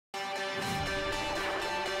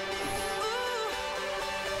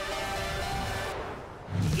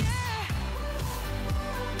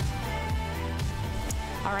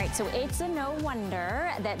right, so it's a no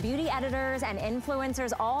wonder that beauty editors and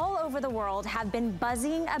influencers all over the world have been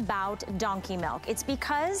buzzing about donkey milk. It's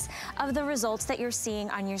because of the results that you're seeing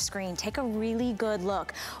on your screen. Take a really good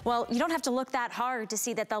look. Well, you don't have to look that hard to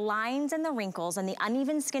see that the lines and the wrinkles and the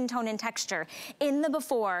uneven skin tone and texture in the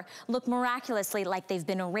before look miraculously like they've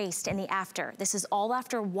been erased in the after. This is all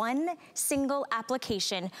after one single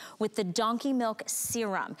application with the donkey milk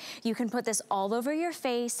serum. You can put this all over your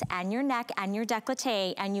face and your neck and your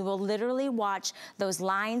décolleté, and you will literally watch those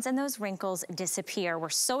lines and those wrinkles disappear. We're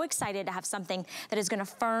so excited to have something that is gonna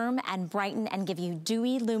firm and brighten and give you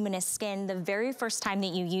dewy, luminous skin the very first time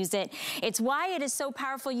that you use it. It's why it is so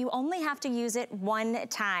powerful. You only have to use it one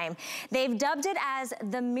time. They've dubbed it as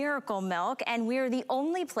the miracle milk, and we're the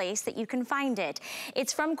only place that you can find it.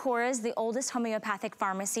 It's from KORRES, the oldest homeopathic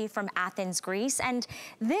pharmacy from Athens, Greece, and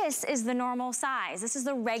this is the normal size. This is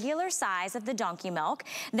the regular size of the donkey milk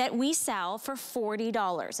that we sell for $40.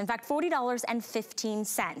 In fact,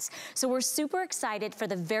 $40.15. So we're super excited for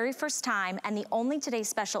the very first time and the only Today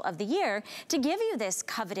Special of the year to give you this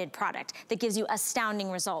coveted product that gives you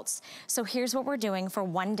astounding results. So here's what we're doing for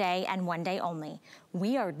one day and one day only.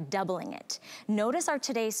 We are doubling it. Notice our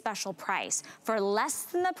Today's Special price. For less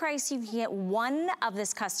than the price you can get one of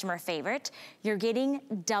this customer favorite, you're getting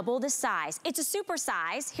double the size. It's a super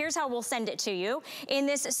size. Here's how we'll send it to you. In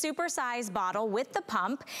this super size bottle with the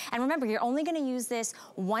pump. And remember, you're only gonna use this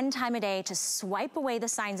one time a day to swipe away the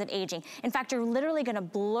signs of aging. In fact, you're literally gonna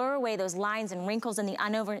blur away those lines and wrinkles and the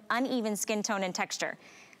uneven skin tone and texture.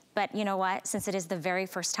 But you know what? Since it is the very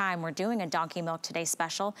first time we're doing a Donkey Milk Today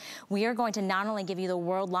Special, we are going to not only give you the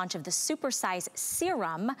world launch of the supersize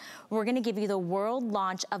serum, we're gonna give you the world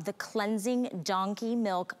launch of the cleansing Donkey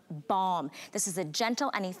Milk Balm. This is a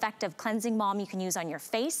gentle and effective cleansing balm you can use on your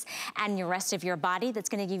face and your rest of your body that's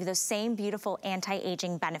gonna give you those same beautiful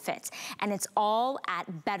anti-aging benefits. And it's all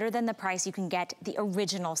at better than the price you can get the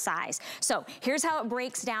original size. So here's how it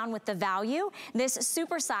breaks down with the value. This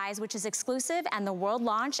supersize, which is exclusive and the world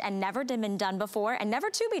launch and never been done before and never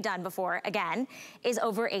to be done before again, is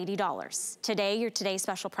over $80. Today, your Today's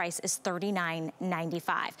Special price is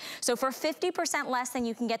 $39.95. So for 50% less than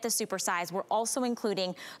you can get the supersize, we're also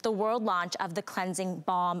including the world launch of the Cleansing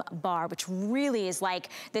Balm Bar, which really is like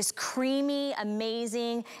this creamy,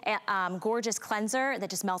 amazing, gorgeous cleanser that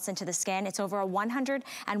just melts into the skin. It's over a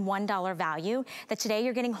 $101 value that today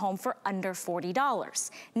you're getting home for under $40.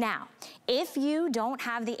 Now, if you don't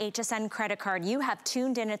have the HSN credit card, you have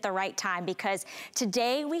tuned in at the right time, because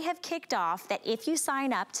today we have kicked off that if you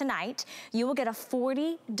sign up tonight, you will get a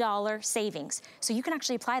 $40 savings. So you can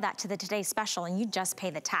actually apply that to the Today's Special and you just pay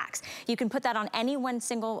the tax. You can put that on any one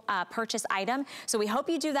single purchase item. So we hope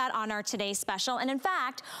you do that on our Today's Special. And in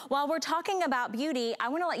fact, while we're talking about beauty, I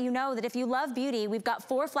wanna let you know that if you love beauty, we've got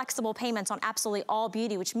 4 flexible payments on absolutely all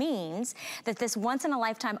beauty, which means that this once in a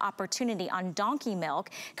lifetime opportunity on Donkey Milk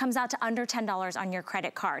comes out to under $10 on your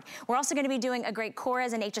credit card. We're also gonna be doing a great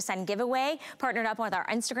KORRES and HSN giveaway, partnered up with our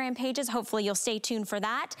Instagram pages. Hopefully you'll stay tuned for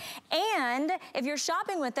that. And if you're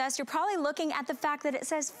shopping with us, you're probably looking at the fact that it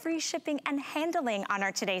says free shipping and handling on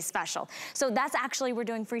our Today's Special. So that's actually, we're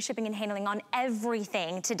doing free shipping and handling on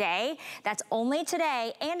everything today. That's only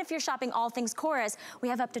today. And if you're shopping all things KORRES, we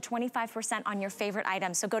have up to 25% on your favorite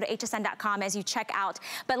items. So go to hsn.com as you check out.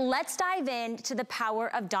 But let's dive into the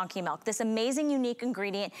power of Donkey Milk, this amazing, unique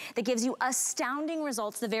ingredient that gives you astounding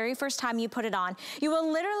results the very first time you put it on. You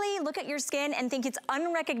will literally look at your skin and think it's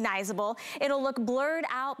unrecognizable. It'll look blurred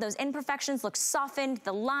out. Those imperfections look softened,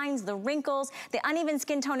 the lines, the wrinkles, the uneven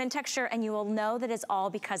skin tone and texture, and you will know that it's all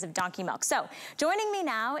because of Donkey Milk. So joining me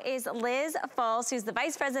now is Liz Fultz, who's the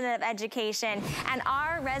Vice President of Education and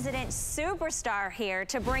our resident superstar here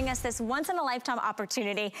to bring us this once in a lifetime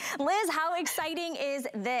opportunity. Liz, how exciting is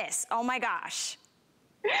this? Oh my gosh.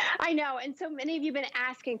 I know, and so many of you have been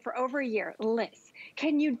asking for over a year, Liz,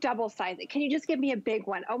 can you double size it? Can you just give me a big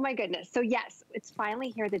one? Oh my goodness. So yes, it's finally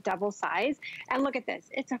here, the double size. And look at this,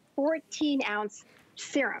 it's a 14-ounce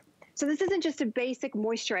serum. So this isn't just a basic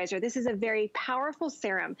moisturizer. This is a very powerful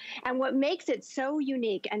serum. And what makes it so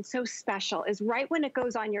unique and so special is right when it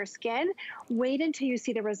goes on your skin, wait until you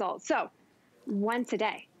see the results. So once a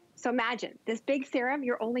day. So imagine this big serum,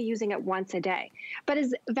 you're only using it once a day. But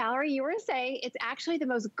as Valerie, you were saying, it's actually the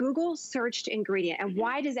most Google searched ingredient. And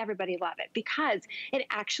why does everybody love it? Because it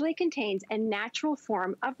actually contains a natural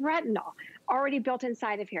form of retinol already built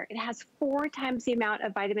inside of here. It has 4 times the amount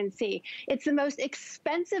of vitamin C. It's the most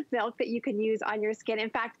expensive milk that you can use on your skin.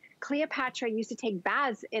 In fact, Cleopatra used to take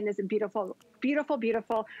baths in this beautiful, beautiful,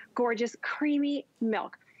 beautiful, gorgeous, creamy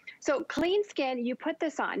milk. So clean skin, you put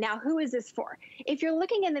this on. Now, who is this for? If you're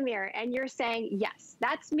looking in the mirror and you're saying, yes,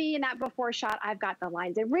 that's me in that before shot. I've got the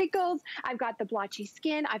lines and wrinkles. I've got the blotchy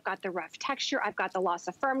skin. I've got the rough texture. I've got the loss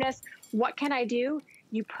of firmness. What can I do?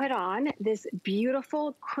 You put on this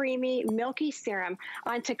beautiful, creamy, milky serum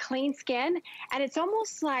onto clean skin, and it's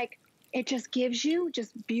almost like it just gives you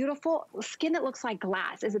just beautiful skin that looks like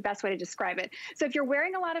glass is the best way to describe it. So if you're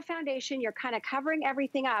wearing a lot of foundation, you're kind of covering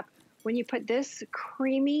everything up. When you put this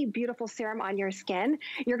creamy, beautiful serum on your skin,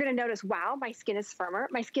 you're gonna notice, wow, my skin is firmer,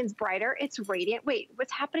 my skin's brighter, it's radiant. Wait,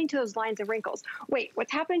 what's happening to those lines and wrinkles? Wait,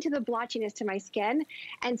 what's happening to the blotchiness to my skin?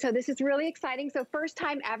 And so this is really exciting. So first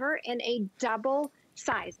time ever in a double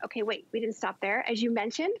size. Okay, wait, we didn't stop there. As you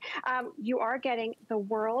mentioned, you are getting the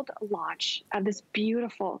world launch of this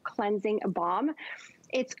beautiful cleansing balm.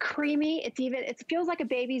 It's creamy, it feels like a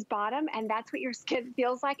baby's bottom, and that's what your skin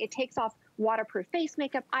feels like. It takes off waterproof face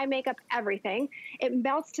makeup, eye makeup, everything. It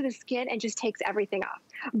melts to the skin and just takes everything off.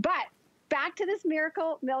 But back to this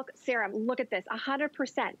Miracle Milk Serum. Look at this,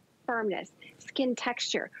 100% firmness, skin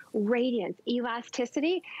texture, radiance,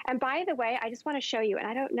 elasticity. And by the way, I just want to show you, and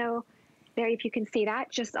I don't know there if you can see that,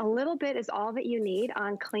 just a little bit is all that you need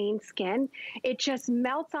on clean skin. It just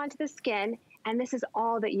melts onto the skin, and this is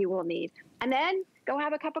all that you will need. And then go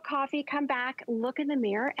have a cup of coffee, come back, look in the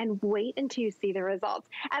mirror, and wait until you see the results.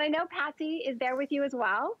 And I know Patsy is there with you as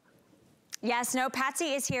well. Yes, no,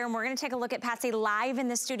 Patsy is here, and we're gonna take a look at Patsy live in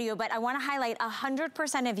the studio, but I wanna highlight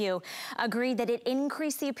 100% of you agree that it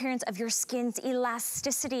increased the appearance of your skin's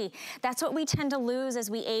elasticity. That's what we tend to lose as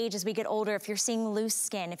we age, as we get older. If you're seeing loose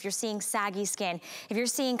skin, if you're seeing saggy skin, if you're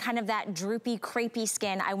seeing kind of that droopy, crepey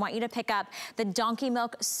skin, I want you to pick up the Donkey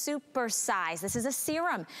Milk Super Size. This is a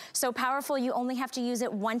serum, so powerful you only have to use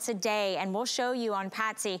it once a day, and we'll show you on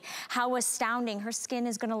Patsy how astounding her skin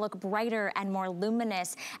is gonna look brighter and more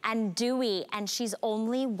luminous and dewy, and she's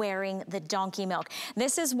only wearing the Donkey Milk.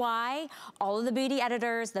 This is why all of the beauty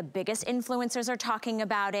editors, the biggest influencers are talking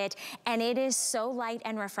about it, and it is so light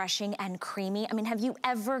and refreshing and creamy. I mean, have you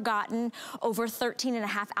ever gotten over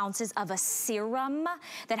 13.5 ounces of a serum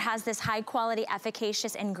that has this high quality,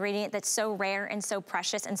 efficacious ingredient that's so rare and so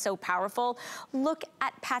precious and so powerful? Look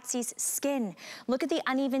at Patsy's skin. Look at the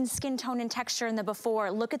uneven skin tone and texture in the before.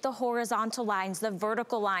 Look at the horizontal lines, the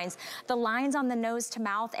vertical lines, the lines on the nose to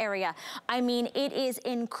mouth area. I mean, it is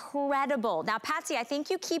incredible. Now, Patsy, I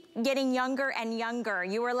think you keep getting younger and younger.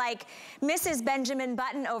 You were like Mrs. Benjamin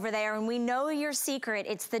Button over there, and we know your secret.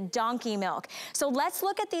 It's the Donkey Milk. So let's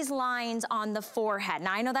look at these lines on the forehead.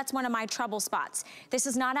 Now, I know that's one of my trouble spots. This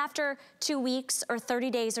is not after 2 weeks or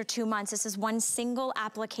 30 days or 2 months. This is one single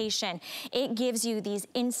application. It gives you these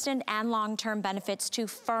instant and long-term benefits to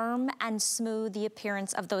firm and smooth the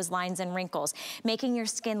appearance of those lines and wrinkles, making your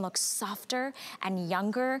skin look softer and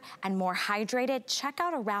younger and more hydrated. Check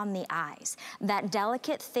out around the eyes. That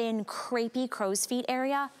delicate, thin, crepey crow's feet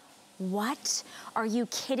area. What? Are you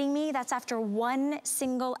kidding me? That's after one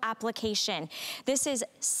single application. This is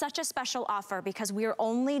such a special offer because we're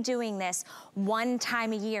only doing this one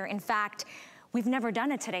time a year. In fact, we've never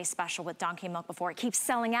done a Today Special with Donkey Milk before. It keeps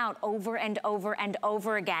selling out over and over and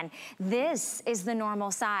over again. This is the normal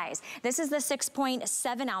size. This is the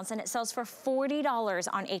 6.7 ounce, and it sells for $40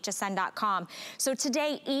 on hsn.com. So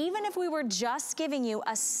today, even if we were just giving you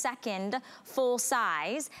a second full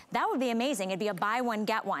size, that would be amazing. It'd be a buy one,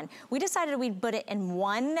 get one. We decided we'd put it in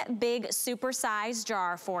one big super size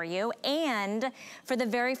jar for you. And for the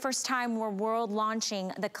very first time, we're world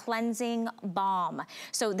launching the Cleansing Balm.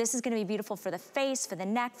 So this is gonna be beautiful for the face, for the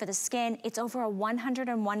neck, for the skin. It's over a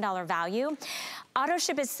 $101 value. Auto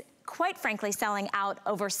ship is quite frankly selling out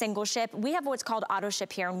over single ship. We have what's called auto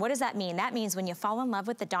ship here, and what does that mean? That means when you fall in love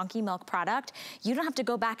with the Donkey Milk product, you don't have to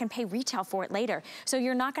go back and pay retail for it later. So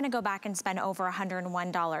you're not gonna go back and spend over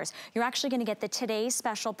 $101. You're actually gonna get the today's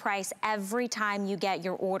special price every time you get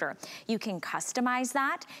your order. You can customize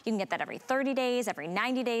that. You can get that every 30 days, every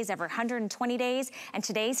 90 days, every 120 days, and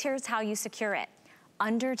here's how you secure it.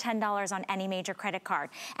 Under $10 on any major credit card.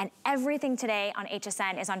 And everything today on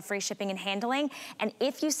HSN is on free shipping and handling. And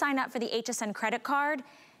if you sign up for the HSN credit card,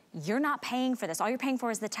 you're not paying for this. All you're paying for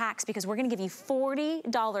is the tax, because we're gonna give you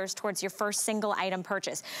 $40 towards your first single item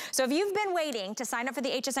purchase. So if you've been waiting to sign up for the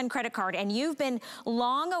HSN credit card and you've been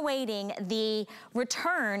long awaiting the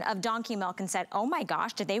return of Donkey Milk and said, oh my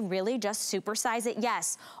gosh, did they really just supersize it?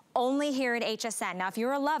 Yes, only here at HSN. Now, if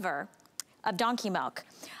you're a lover of Donkey Milk,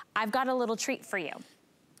 I've got a little treat for you.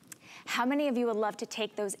 How many of you would love to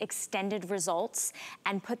take those extended results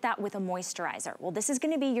and put that with a moisturizer? Well, this is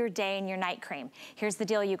gonna be your day and your night cream. Here's the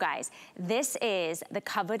deal, you guys. This is the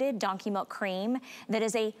coveted Donkey Milk cream that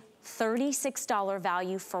is a $36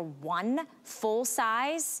 value for one full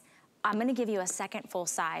size. I'm gonna give you a second full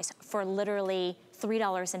size for literally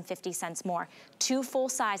 $3.50 more. 2 full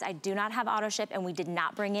size. I do not have auto ship, and we did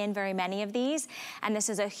not bring in very many of these. And this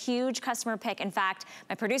is a huge customer pick. In fact,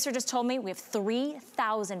 my producer just told me we have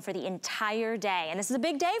 3,000 for the entire day. And this is a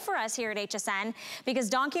big day for us here at HSN because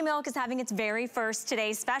Donkey Milk is having its very first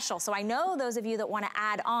today's special. So I know those of you that want to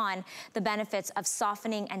add on the benefits of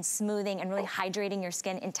softening and smoothing and really hydrating your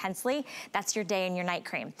skin intensely, that's your day and your night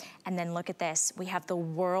cream. And then look at this. We have the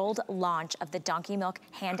world launch of the Donkey Milk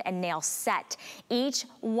hand and nail set. Each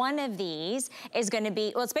one of these is going to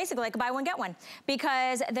be, well, it's basically like a buy one, get one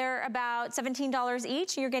because they're about $17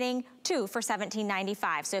 each. You're getting 2 for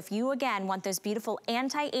 $17.95. So if you, again, want those beautiful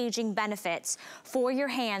anti-aging benefits for your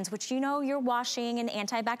hands, which you know you're washing and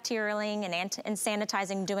antibacterialing and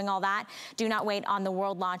sanitizing, doing all that, do not wait on the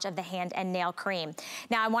world launch of the hand and nail cream.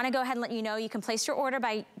 Now, I want to go ahead and let you know you can place your order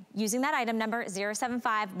by using that item number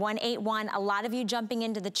 075181. A lot of you jumping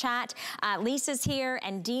into the chat. Lisa's here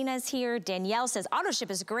and Dina's here. Danielle says, auto ship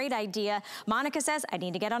is a great idea. Monica says, I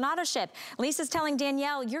need to get on auto ship. Lisa's telling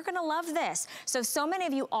Danielle, you're gonna love this. So many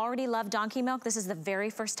of you already love Donkey Milk. This is the very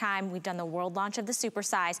first time we've done the world launch of the super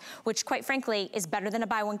size, which quite frankly is better than a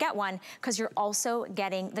buy one, get one, because you're also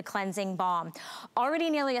getting the cleansing balm. Already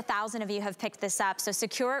nearly 1,000 of you have picked this up, so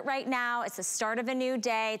secure it right now. It's the start of a new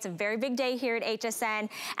day. It's a very big day here at HSN,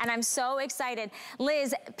 and I'm so excited.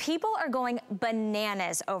 Liz, people are going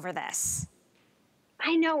bananas over this.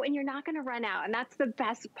 I know, and you're not gonna run out, and that's the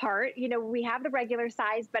best part. You know, we have the regular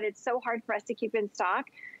size, but it's so hard for us to keep in stock.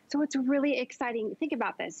 So it's really exciting. Think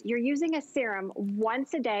about this. You're using a serum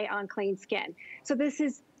once a day on clean skin. So this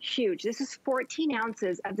is huge. This is 14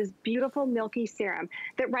 ounces of this beautiful milky serum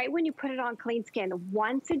that right when you put it on clean skin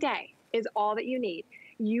once a day is all that you need.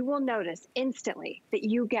 You will notice instantly that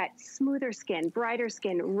you get smoother skin, brighter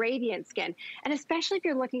skin, radiant skin. And especially if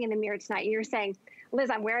you're looking in the mirror tonight and you're saying, Liz,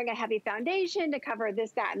 I'm wearing a heavy foundation to cover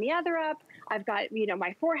this, that, and the other up. I've got, you know,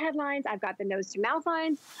 my forehead lines. I've got the nose to mouth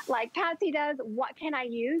lines like Patsy does. What can I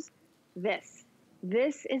use? This.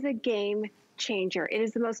 This is a game changer. It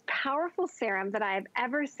is the most powerful serum that I have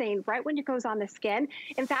ever seen right when it goes on the skin.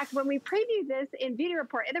 In fact, when we previewed this in Beauty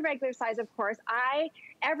Report in the regular size, of course,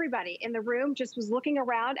 everybody in the room just was looking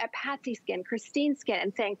around at Patsy's skin, Christine's skin,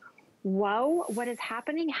 and saying, whoa, what is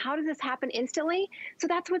happening? How does this happen instantly? So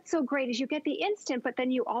that's what's so great is you get the instant, but then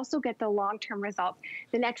you also get the long-term results.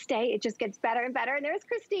 The next day, it just gets better and better. And there's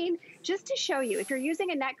Christine, just to show you, if you're using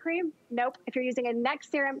a neck cream, nope. If you're using a neck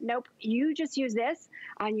serum, nope. You just use this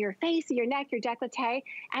on your face, your neck, your décolleté,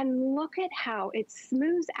 and look at how it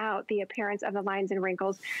smooths out the appearance of the lines and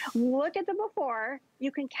wrinkles. Look at the before.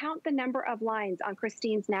 You can count the number of lines on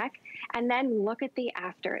Christine's neck, and then look at the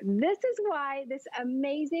after. This is why this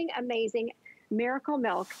amazing Miracle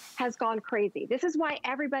Milk has gone crazy. This is why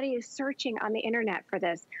everybody is searching on the internet for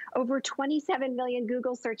this. Over 27 million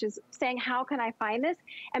Google searches saying, how can I find this?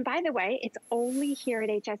 And by the way, it's only here at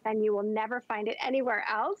HSN. You will never find it anywhere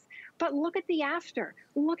else. But look at the after.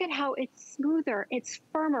 Look at how it's smoother, it's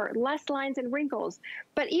firmer, less lines and wrinkles.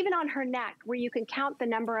 But even on her neck, where you can count the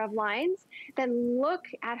number of lines, then look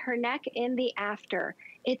at her neck in the after.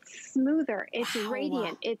 It's smoother, it's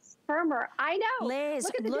radiant, it's firmer. I know. Liz,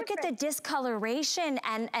 look at the discoloration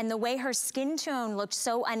and the way her skin tone looked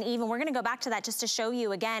so uneven. We're gonna go back to that just to show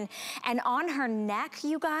you again. And on her neck,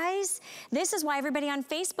 you guys, this is why everybody on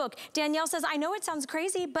Facebook, Danielle says, I know it sounds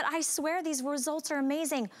crazy, but I swear these results are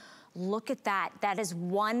amazing. Look at that. That is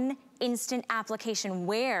one instant application.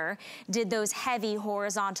 Where did those heavy,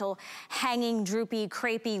 horizontal, hanging, droopy,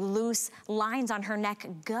 crepey, loose lines on her neck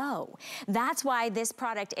go? That's why this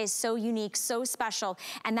product is so unique, so special,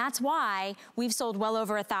 and that's why we've sold well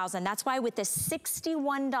over 1,000. That's why with the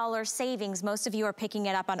 $61 savings, most of you are picking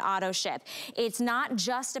it up on auto ship. It's not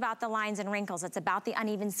just about the lines and wrinkles. It's about the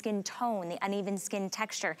uneven skin tone, the uneven skin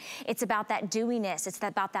texture. It's about that dewiness. It's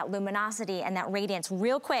about that luminosity and that radiance.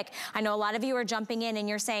 Real quick, I know a lot of you are jumping in and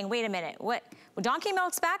you're saying, wait a minute, what? Well, Donkey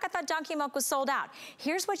Milk's back? I thought Donkey Milk was sold out.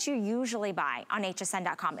 Here's what you usually buy on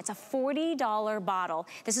hsn.com. It's a $40 bottle.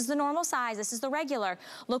 This is the normal size. This is the regular.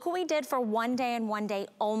 Look what we did for one day and one day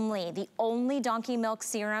only. The only Donkey Milk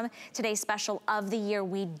serum, today's special of the year,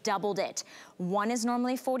 we doubled it. One is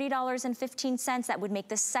normally $40.15. That would make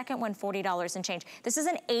the second one $40 and change. This is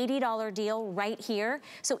an $80 deal right here.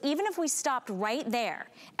 So even if we stopped right there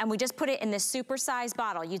and we just put it in this super size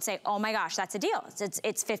bottle, you'd say, oh my gosh, that's a deal.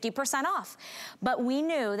 It's 50% off. But we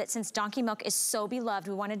knew that since Donkey Milk is so beloved,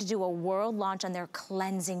 we wanted to do a world launch on their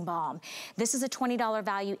cleansing balm. This is a $20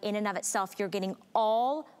 value in and of itself. You're getting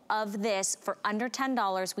all of this for under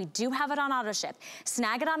 $10. We do have it on auto ship.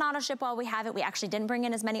 Snag it on auto ship while we have it. We actually didn't bring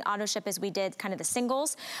in as many auto ship as we did kind of the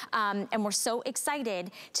singles. And we're so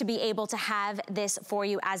excited to be able to have this for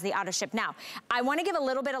you as the auto ship. Now, I wanna give a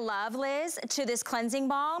little bit of love, Liz, to this cleansing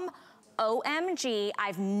balm. OMG,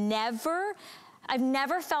 I've never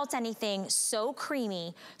felt anything so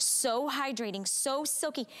creamy, so hydrating, so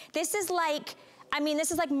silky. This is like, I mean,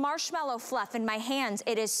 this is like marshmallow fluff in my hands.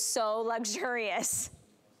 It is so luxurious.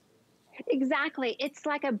 Exactly. It's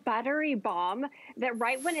like a buttery balm that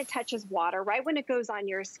right when it touches water, right when it goes on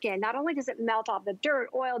your skin, not only does it melt off the dirt,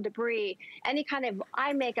 oil, debris, any kind of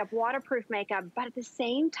eye makeup, waterproof makeup, but at the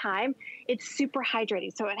same time, it's super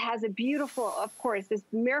hydrating. So it has a beautiful, of course, this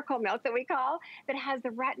miracle milk that we call, that has the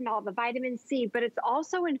retinol, the vitamin C, but it's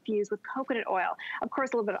also infused with coconut oil. Of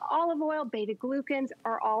course, a little bit of olive oil, beta glucans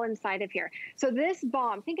are all inside of here. So this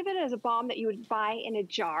balm, think of it as a balm that you would buy in a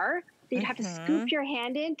jar. You'd have to scoop your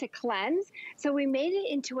hand in to cleanse. So we made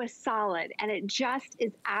it into a solid, and it just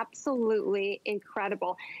is absolutely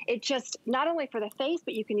incredible. It just, not only for the face,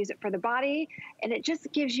 but you can use it for the body, and it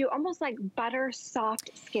just gives you almost like butter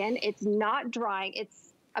soft skin. It's not drying. It's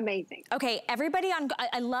amazing. Okay, everybody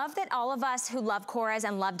I love that all of us who love KORRES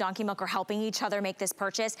and love Donkey Milk are helping each other make this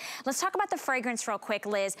purchase. Let's talk about the fragrance real quick,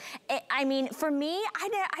 Liz. I mean, for me,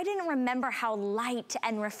 I didn't remember how light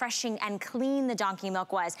and refreshing and clean the Donkey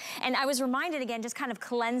Milk was. And I was reminded again, just kind of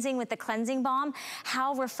cleansing with the cleansing balm,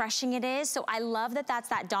 how refreshing it is. So I love that that's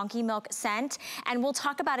that Donkey Milk scent. And we'll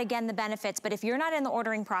talk about again the benefits, but if you're not in the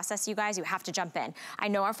ordering process, you guys, you have to jump in. I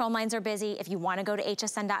know our phone lines are busy. If you wanna go to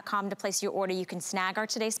hsn.com to place your order, you can snag our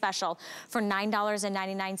today's special for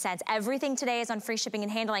 $9.99. Everything today is on free shipping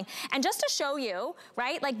and handling. And just to show you,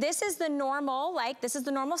 right, like this is the normal, this is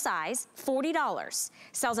the normal size, $40.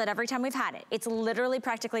 Sells it every time we've had it. It's literally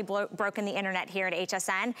practically broken the internet here at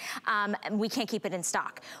HSN. We can't keep it in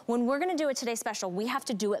stock. When we're gonna do a today special, we have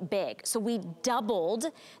to do it big. So we doubled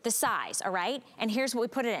the size, all right? And here's what we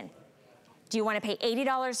put it in. Do you wanna pay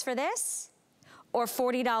 $80 for this or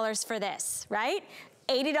 $40 for this, right?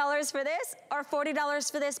 $80 for this or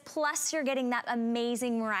 $40 for this, plus you're getting that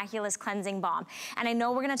amazing, miraculous cleansing balm. And I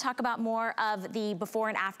know we're gonna talk about more of the before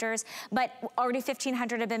and afters, but already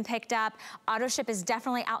 1,500 have been picked up. Auto ship is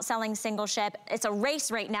definitely outselling single ship. It's a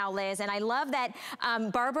race right now, Liz, and I love that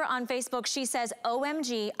Barbara on Facebook, she says,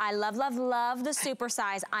 OMG, I love, love, love the super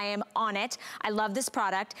size. I am on it. I love this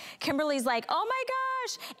product. Kimberly's like, oh my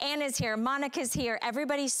gosh. Anna's here, Monica's here.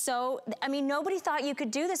 Everybody's so, I mean, nobody thought you could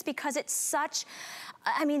do this because it's such,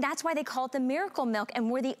 I mean, that's why they call it the miracle milk, and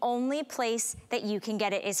we're the only place that you can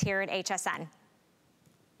get it is here at HSN.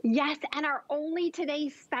 Yes, and our only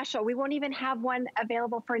today's special. We won't even have one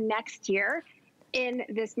available for next year in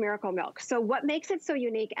this miracle milk. So what makes it so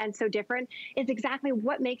unique and so different is exactly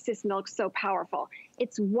what makes this milk so powerful.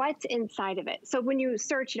 It's what's inside of it. So when you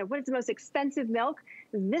search, what is the most expensive milk?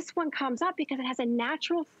 This one comes up because it has a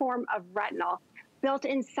natural form of retinol built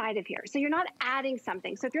inside of here. So you're not adding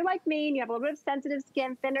something. So if you're like me and you have a little bit of sensitive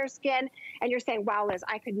skin, thinner skin, and you're saying, wow, Liz,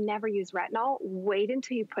 I could never use retinol, wait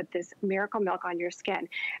until you put this miracle milk on your skin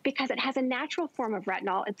because it has a natural form of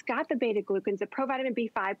retinol. It's got the beta glucans, the provitamin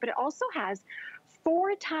B5, but it also has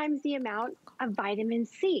 4 times the amount of vitamin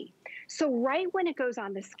C. So right when it goes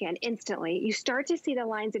on the skin, instantly, you start to see the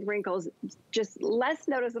lines and wrinkles just less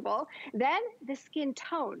noticeable. Then the skin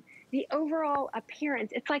tone, the overall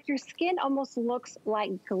appearance, it's like your skin almost looks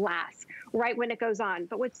like glass right when it goes on.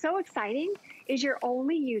 But what's so exciting is you're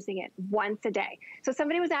only using it once a day. So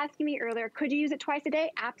somebody was asking me earlier, could you use it twice a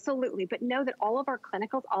day? Absolutely. But know that all of our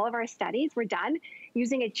clinicals, all of our studies were done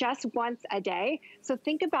using it just once a day. So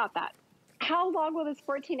think about that. How long will this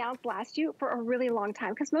 14 ounce last you? For a really long time,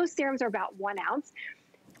 because most serums are about 1 ounce.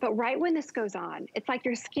 But right when this goes on, it's like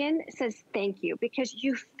your skin says thank you because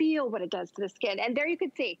you feel what it does to the skin. And there you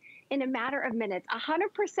can see, in a matter of minutes,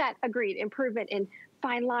 100% agreed improvement in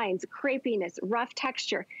fine lines, crepiness, rough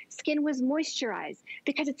texture. Skin was moisturized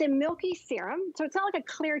because it's a milky serum. So it's not like a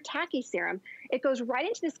clear, tacky serum. It goes right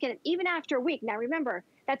into the skin even after a week. Now remember,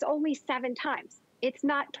 that's only 7 times. It's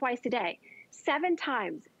not twice a day. 7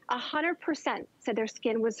 times. 100% said their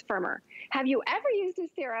skin was firmer. Have you ever used a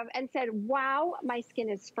serum and said, wow, my skin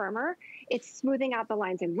is firmer? It's smoothing out the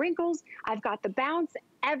lines and wrinkles. I've got the bounce.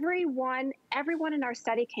 Everyone in our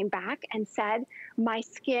study came back and said, my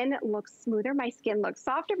skin looks smoother, my skin looks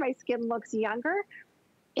softer, my skin looks younger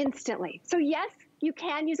instantly. So yes, you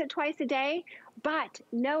can use it twice a day, but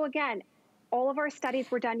know again, all of our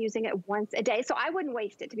studies were done using it once a day. So I wouldn't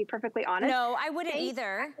waste it, to be perfectly honest. No, I wouldn't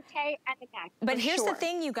either. Okay, and the neck. But here's the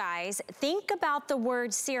thing, you guys. Think about the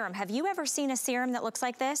word serum. Have you ever seen a serum that looks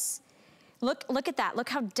like this? Look at that. Look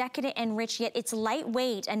how decadent and rich, yet it's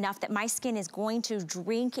lightweight enough that my skin is going to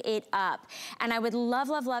drink it up. And I would love,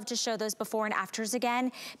 love, love to show those before and afters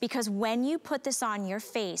again, because when you put this on your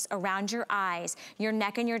face, around your eyes, your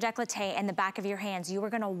neck and your décolleté, and the back of your hands, you are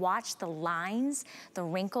gonna watch the lines, the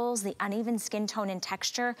wrinkles, the uneven skin tone and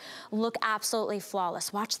texture look absolutely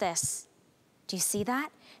flawless. Watch this. Do you see that?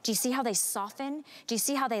 Do you see how they soften? Do you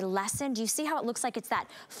see how they lessen? Do you see how it looks like it's that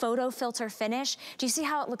photo filter finish? Do you see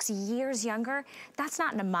how it looks years younger? That's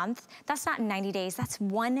not in a month. That's not in 90 days. That's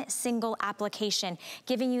one single application,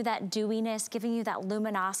 giving you that dewiness, giving you that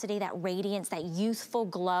luminosity, that radiance, that youthful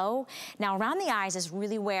glow. Now, around the eyes is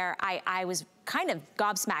really where I was kind of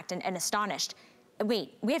gobsmacked and astonished.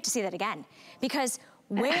 Wait, we have to see that again, because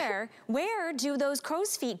where do those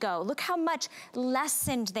crow's feet go? Look how much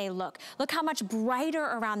lessened they look. Look how much brighter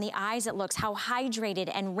around the eyes it looks, how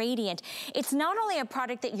hydrated and radiant. It's not only a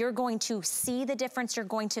product that you're going to see the difference, you're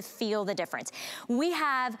going to feel the difference. We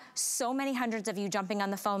have so many hundreds of you jumping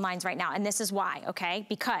on the phone lines right now, and this is why, okay?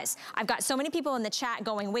 Because I've got so many people in the chat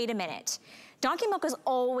going, wait a minute. Donkey Milk is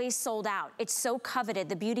always sold out. It's so coveted.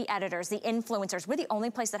 The beauty editors, the influencers, we're the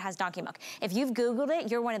only place that has Donkey Milk. If you've Googled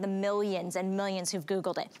it, you're one of the millions and millions who've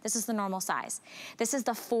Googled it. This is the normal size. This is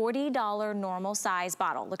the $40 normal size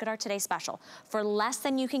bottle. Look at our today's special. For less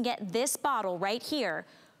than you can get this bottle right here,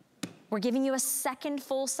 we're giving you a second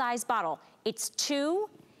full size bottle. It's 2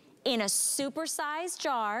 in a super sized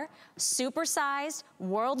jar, super sized,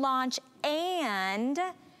 world launch, and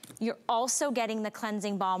you're also getting the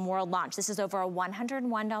Cleansing Balm World Launch. This is over a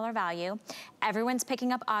 $101 value. Everyone's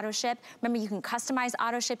picking up auto ship. Remember, you can customize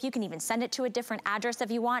auto ship. You can even send it to a different address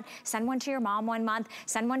if you want. Send one to your mom 1 month.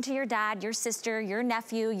 Send one to your dad, your sister, your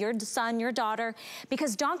nephew, your son, your daughter.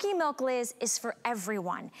 Because Donkey Milk, Liz, is for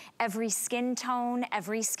everyone. Every skin tone,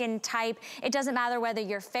 every skin type. It doesn't matter whether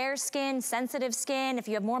you're fair skin, sensitive skin, if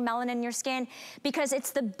you have more melanin in your skin, because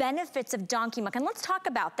it's the benefits of Donkey Milk. And let's talk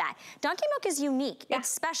about that. Donkey Milk is unique. Yeah. It's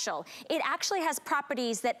special. It actually has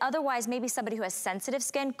properties that otherwise maybe somebody who has sensitive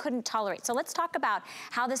skin couldn't tolerate. So let's talk about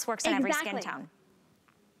how this works in every skin tone.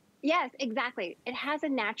 Yes, exactly. It has a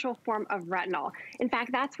natural form of retinol. In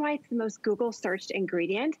fact, that's why it's the most Google searched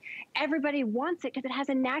ingredient. Everybody wants it because it has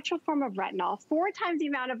a natural form of retinol, 4 times the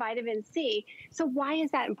amount of vitamin C. So why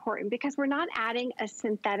is that important? Because we're not adding a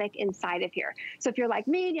synthetic inside of here. So if you're like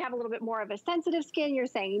me and you have a little bit more of a sensitive skin, you're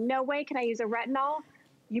saying, no way can I use a retinol?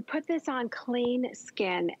 You put this on clean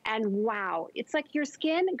skin and wow, it's like your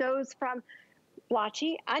skin goes from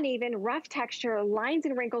blotchy, uneven, rough texture, lines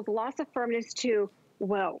and wrinkles, loss of firmness to,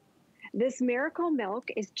 whoa, this miracle milk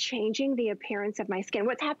is changing the appearance of my skin.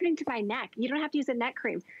 What's happening to my neck? You don't have to use a neck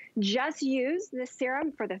cream. Just use this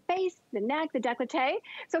serum for the face, the neck, the décolleté.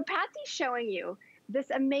 So Patsy's showing you this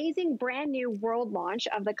amazing brand new world launch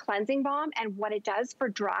of the Cleansing Balm and what it does for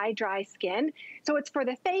dry skin. So it's for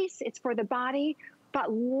the face, it's for the body, but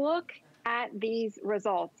look at these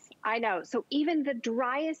results. I know. So even the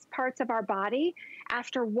driest parts of our body,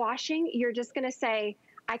 after washing, you're just going to say,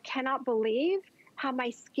 I cannot believe how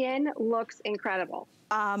my skin looks incredible.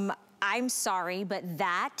 I'm sorry, but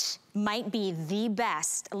that might be the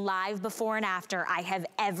best live before and after I have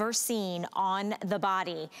ever seen on the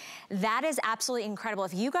body. That is absolutely incredible.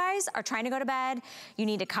 If you guys are trying to go to bed, you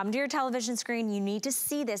need to come to your television screen. You need to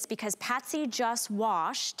see this because Patsy just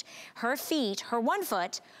washed her feet, her 1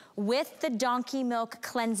 foot, with the Donkey Milk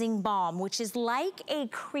Cleansing Balm, which is like a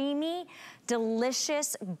creamy,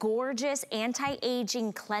 delicious, gorgeous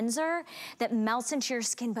anti-aging cleanser that melts into your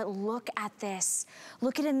skin. But look at this.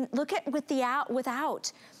 Look at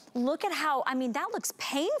without. Look at how, I mean, that looks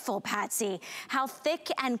painful, Patsy. How thick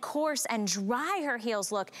and coarse and dry her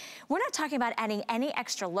heels look. We're not talking about adding any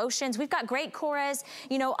extra lotions. We've got great KORRES,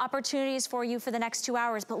 you know, opportunities for you for the next 2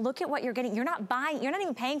 hours, but look at what you're getting. You're not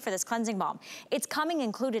even paying for this cleansing balm. It's coming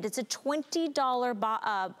included. It's a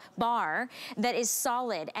 $20 bar that is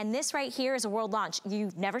solid. And this right here is a world launch.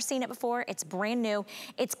 You've never seen it before. It's brand new.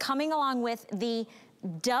 It's coming along with the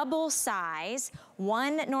double size.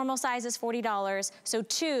 1 normal size is $40, so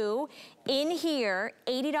 2 in here,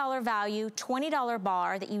 $80 value, $20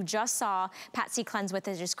 bar that you just saw Patsy cleanse with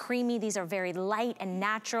is just creamy. These are very light and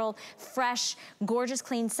natural, fresh, gorgeous,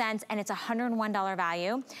 clean scents, and it's $101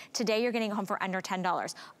 value. Today you're getting it home for under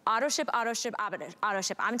 $10. Auto ship, auto ship, auto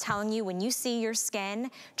ship. I'm telling you, when you see your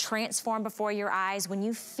skin transform before your eyes, when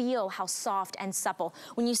you feel how soft and supple,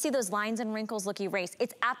 when you see those lines and wrinkles look erased,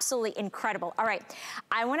 it's absolutely incredible. All right,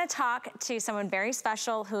 I wanna talk to someone very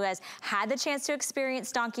special who has had the chance to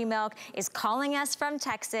experience Donkey Milk, is calling us from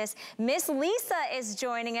Texas. Miss Lisa is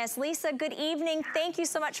joining us. Lisa, good evening. Thank you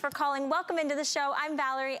so much for calling. Welcome into the show. I'm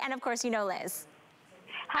Valerie, and of course, you know Liz.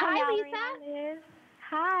 Hi, Valerie, Lisa. Liz.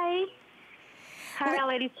 Hi. How are y'all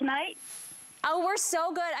ladies tonight? Oh, we're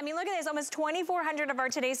so good. I mean, look at this. Almost 2,400 of our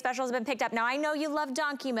today's specials have been picked up. Now, I know you love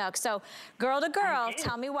donkey milk, so girl to girl,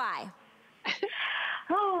 tell me why.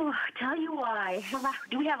 Oh, tell you why.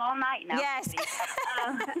 Do we have all night now? Yes.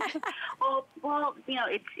 Well, you know,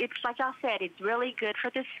 it's like y'all said, it's really good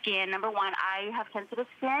for the skin. Number one, I have sensitive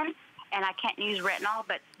skin, and I can't use retinol,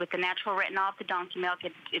 but with the natural retinol of the donkey milk,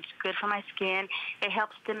 it's good for my skin. It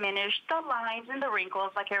helps diminish the lines and the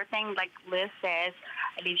wrinkles, like everything, like Liz says.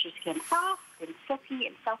 It leaves your skin soft and silky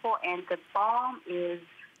and supple, and the balm is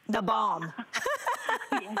the balm.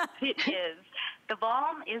 Yes, it is. The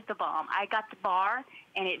balm is the balm. I got the bar,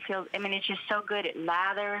 and it feels, I mean, it's just so good. It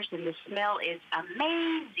lathers, and the smell is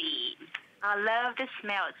amazing. I love the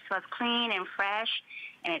smell. It smells clean and fresh,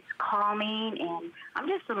 and it's calming, and I'm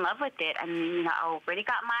just in love with it. And, you know, I already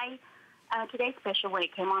got my today's special when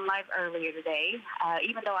it came on live earlier today.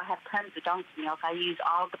 Even though I have tons of donkey milk, I use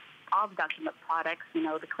all the donkey milk products, you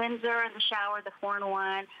know, the cleanser, the shower, the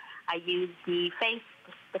 4-in-1. I use the face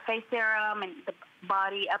serum and the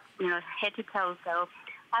body up, you know, head to toe. So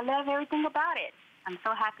I love everything about it. I'm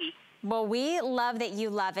so happy. Well, we love that you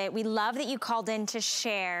love it. We love that you called in to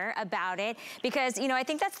share about it because, you know, I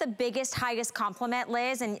think that's the biggest, highest compliment,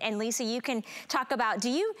 Liz. And Lisa, you can talk about, do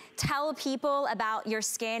you tell people about your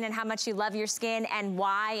skin and how much you love your skin and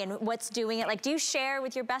why and what's doing it? Like, do you share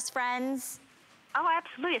with your best friends? Oh,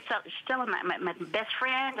 absolutely. It's still my best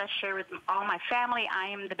friend. I share with all my family. I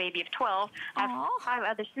am the baby of 12. I have 5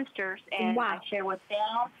 other sisters, and I share with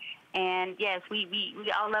them. And, yes, we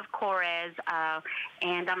all love KORRES,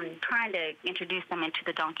 and I'm trying to introduce them into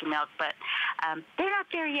the donkey milk, but they're not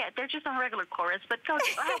there yet. They're just on regular KORRES. But I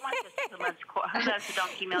have one sister who loves the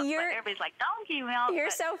donkey milk, but everybody's like, donkey milk. You're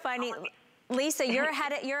so funny. Lisa, you're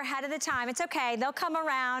ahead of the time. It's okay. They'll come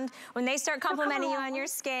around. When they start complimenting you on your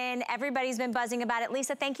skin, everybody's been buzzing about it.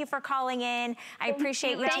 Lisa, thank you for calling in. I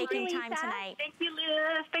appreciate you taking time tonight. Thank you,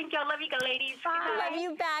 Liz. Thank you. I love you, ladies. Bye. Love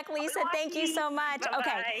you back, Lisa. Thank you so much. Bye-bye.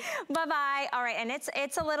 Okay. Bye-bye. All right, and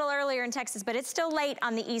it's a little earlier in Texas, but it's still late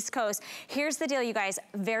on the East Coast. Here's the deal, you guys.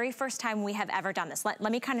 Very first time we have ever done this. Let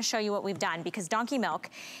me kind of show you what we've done, because donkey milk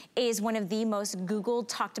is one of the most Googled,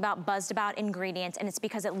 talked about, buzzed about ingredients, and it's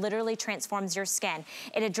because it literally transforms your skin.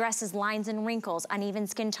 It addresses lines and wrinkles, uneven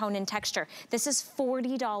skin tone and texture. This is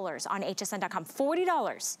 $40 on hsn.com.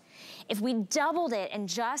 $40. If we doubled it and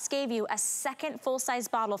just gave you a second full-size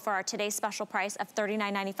bottle for our today's special price of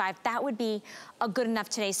 $39.95, that would be a good enough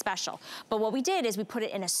today's special. But what we did is we put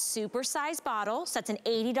it in a super-sized bottle, so that's an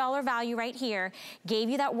 $80 value right here, gave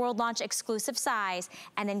you that world launch exclusive size,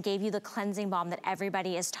 and then gave you the cleansing balm that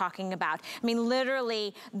everybody is talking about. I mean,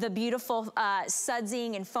 literally, the beautiful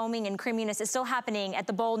sudsing and foaming and creaminess is still happening at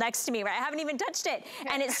the bowl next to me, right? I haven't even touched it,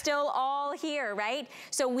 and it's still all here, right?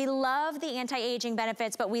 So we love the anti-aging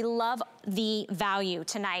benefits, but we love the value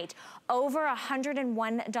tonight. Over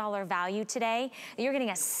 $101 value today. You're getting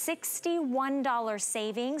a $61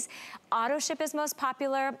 savings. Auto ship is most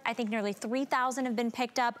popular. I think nearly 3,000 have been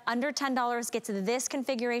picked up. Under $10 gets this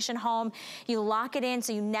configuration home. You lock it in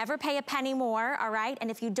so you never pay a penny more, all right? And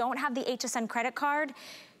if you don't have the HSN credit card,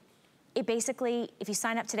 it basically, if you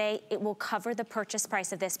sign up today, it will cover the purchase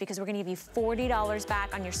price of this, because we're gonna give you $40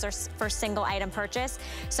 back on your first single item purchase.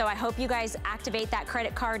 So I hope you guys activate that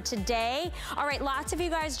credit card today. All right, lots of you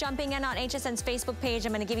guys jumping in on HSN's Facebook page.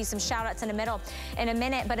 I'm gonna give you some shout outs in a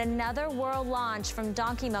minute, but another world launch from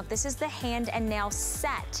Donkey Milk. This is the hand and nail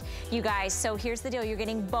set, you guys. So here's the deal, you're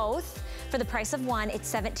getting both for the price of one.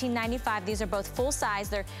 It's $17.95. These are both full size.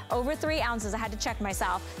 They're over 3 ounces. I had to check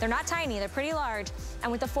myself. They're not tiny, they're pretty large.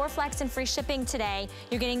 And with the 4 flex and free shipping today,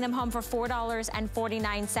 you're getting them home for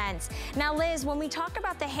 $4.49. Now, Liz, when we talk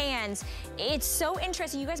about the hands, it's so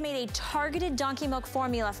interesting. You guys made a targeted donkey milk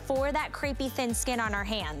formula for that crepey thin skin on our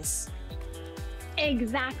hands.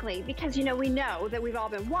 Exactly, because we know that we've all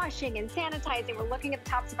been washing and sanitizing. We're looking at the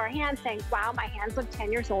tops of our hands saying, wow, my hands look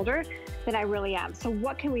 10 years older than I really am. So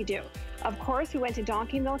what can we do? Of course, we went to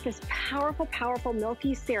Donkey Milk, this powerful, powerful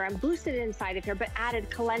milky serum, boosted inside of here, but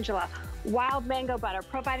added calendula, wild mango butter,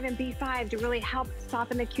 provitamin B5 to really help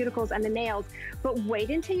soften the cuticles and the nails. But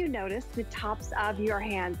wait until you notice the tops of your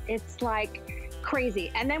hands. It's like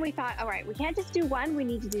crazy. And then we thought, all right, we can't just do one, we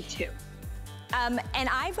need to do 2. And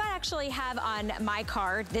I've actually have on my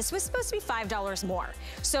card, this was supposed to be $5 more.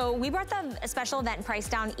 So we brought the special event price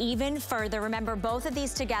down even further. Remember, both of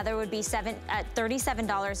these together would be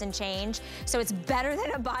 $37 and change. So it's better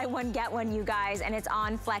than a buy one, get one, you guys, and it's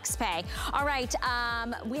on FlexPay. All right,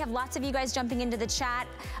 we have lots of you guys jumping into the chat.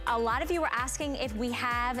 A lot of you were asking if we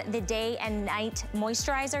have the day and night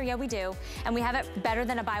moisturizer. Yeah, we do. And we have it better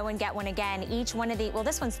than a buy one, get one again. Each one of the, well,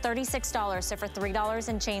 this one's $36, so for $3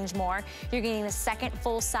 and change more, you're getting meaning the second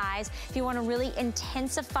full size. If you wanna really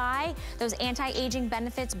intensify those anti-aging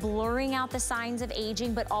benefits, blurring out the signs of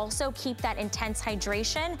aging, but also keep that intense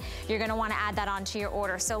hydration, you're gonna wanna add that onto your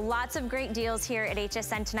order. So lots of great deals here at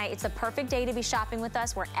HSN tonight. It's the perfect day to be shopping with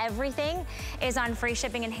us, where everything is on free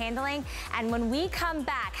shipping and handling. And when we come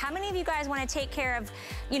back, how many of you guys wanna take care of,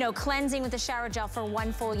 you know, cleansing with the shower gel for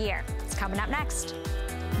 1 full year? It's coming up next.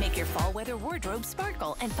 Make your fall weather wardrobe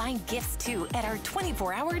sparkle and find gifts too at our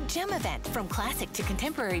 24-hour gem event. From classic to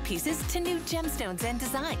contemporary pieces to new gemstones and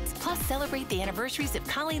designs. Plus, celebrate the anniversaries of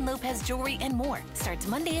Colleen Lopez jewelry and more. Starts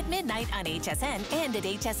Monday at midnight on HSN and at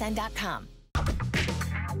hsn.com.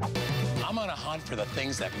 I'm on a hunt for the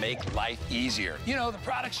things that make life easier. You know, the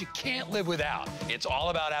products you can't live without. It's all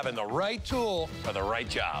about having the right tool for the right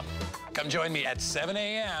job. Come join me at 7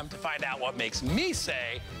 a.m. to find out what makes me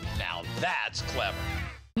say, now that's clever.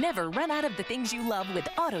 Never run out of the things you love with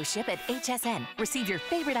AutoShip at HSN. Receive your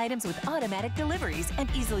favorite items with automatic deliveries and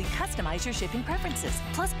easily customize your shipping preferences.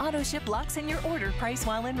 Plus, AutoShip locks in your order price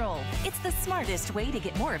while enrolled. It's the smartest way to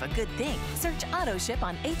get more of a good thing. Search AutoShip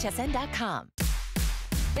on hsn.com.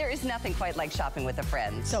 There is nothing quite like shopping with a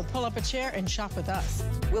friend. So pull up a chair and shop with us.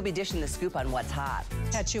 We'll be dishing the scoop on what's hot.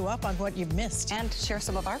 Catch you up on what you've missed. And share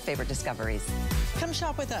some of our favorite discoveries. Come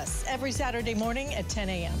shop with us every Saturday morning at 10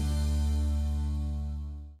 a.m.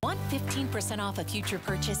 Want 15% off a future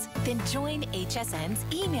purchase? Then join HSN's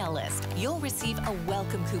email list. You'll receive a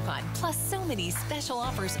welcome coupon, plus so many special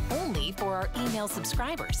offers only for our email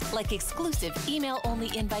subscribers, like exclusive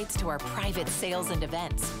email-only invites to our private sales and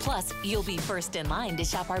events. Plus, you'll be first in line to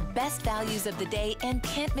shop our best values of the day and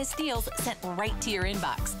can't miss deals sent right to your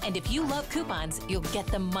inbox. And if you love coupons, you'll get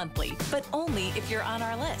them monthly, but only if you're on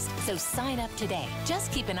our list. So sign up today.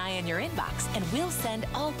 Just keep an eye on your inbox, and we'll send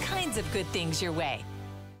all kinds of good things your way.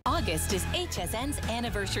 August is HSN's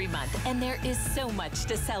anniversary month, and there is so much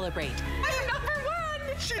to celebrate. I'm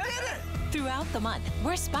 #1! She did it! Throughout the month,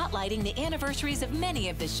 we're spotlighting the anniversaries of many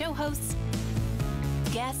of the show hosts,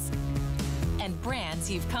 guests, and brands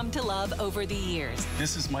you've come to love over the years.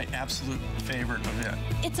 This is my absolute favorite event.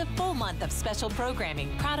 It's a full month of special programming,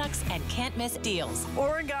 products, and can't-miss deals.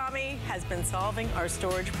 Origami has been solving our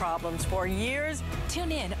storage problems for years.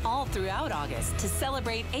 Tune in all throughout August to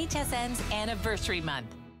celebrate HSN's anniversary month.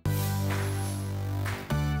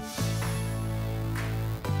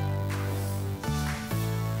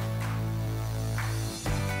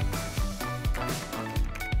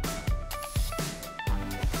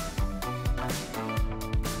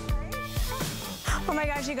 Oh my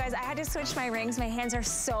gosh, you guys, I had to switch my rings. My hands are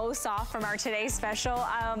so soft from our today's special.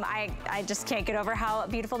 I just can't get over how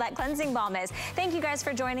beautiful that cleansing balm is. Thank you guys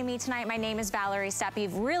for joining me tonight. My name is Valerie Stepp.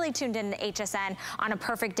 You've really tuned in to HSN on a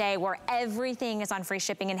perfect day where everything is on free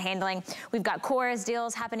shipping and handling. We've got KORRES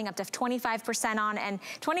deals happening up to 25% on and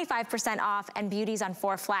 25% off, and beauties on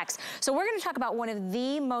 4 flex. So we're gonna talk about one of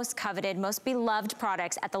the most coveted, most beloved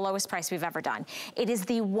products at the lowest price we've ever done. It is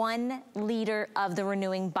the 1 liter of the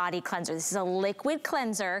Renewing Body Cleanser. This is a liquid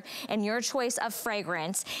cleanser and your choice of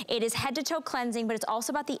fragrance. It is head to toe cleansing, but it's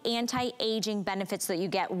also about the anti-aging benefits that you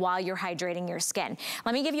get while you're hydrating your skin.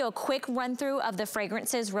 Let me give you a quick run through of the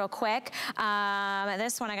fragrances real quick.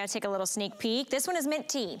 This one, I gotta take a little sneak peek. This one is mint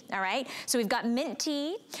tea, all right? So we've got mint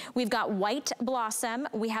tea, we've got white blossom,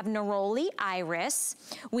 we have neroli iris,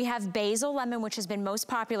 we have basil lemon, which has been most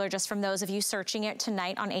popular just from those of you searching it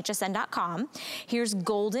tonight on hsn.com. Here's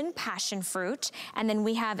golden passion fruit, and then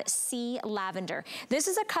we have sea lavender. This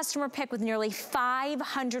is a customer pick with nearly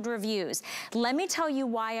 500 reviews. Let me tell you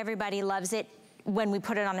why everybody loves it when we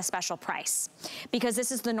put it on a special price, because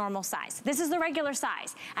this is the normal size. This is the regular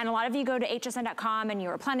size. And a lot of you go to hsn.com and you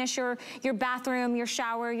replenish your bathroom, your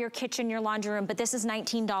shower, your kitchen, your laundry room, but this is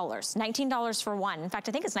 $19. $19 for one. In fact,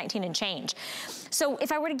 I think it's 19 and change. So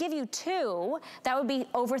if I were to give you 2, that would be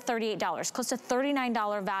over $38, close to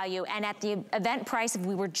 $39 value. And at the event price, if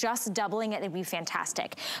we were just doubling it, it'd be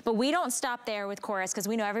fantastic. But we don't stop there with KORRES, because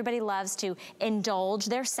we know everybody loves to indulge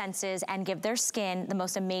their senses and give their skin the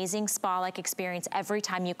most amazing spa-like experience every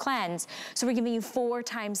time you cleanse. So we're giving you 4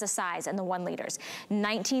 times the size in the 1 liters.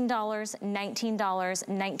 $19, $19,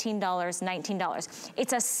 $19, $19.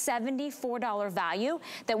 It's a $74 value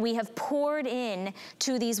that we have poured in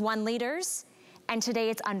to these 1 liters. And today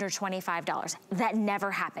it's under $25. That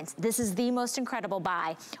never happens. This is the most incredible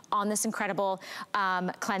buy on this incredible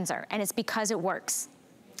cleanser. And it's because it works.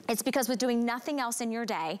 It's because with doing nothing else in your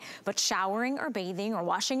day but showering or bathing or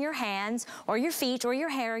washing your hands or your feet or your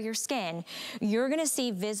hair or your skin, you're gonna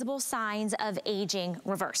see visible signs of aging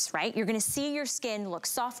reverse, right? You're gonna see your skin look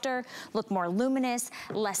softer, look more luminous,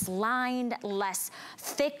 less lined, less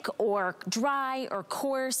thick or dry or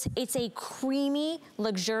coarse. It's a creamy,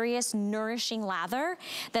 luxurious, nourishing lather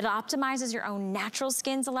that optimizes your own natural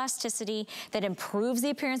skin's elasticity, that improves the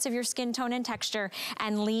appearance of your skin tone and texture,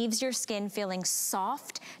 and leaves your skin feeling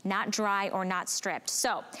soft, not dry or not stripped.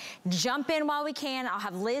 So jump in while we can. I'll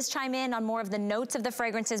have Liz chime in on more of the notes of the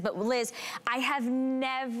fragrances, but Liz, I have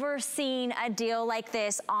never seen a deal like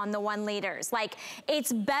this on the 1 liters. Like,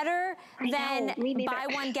 it's better than buy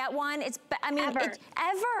one, get one. It's, I mean,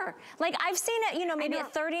 ever. Like, I've seen it, you know, maybe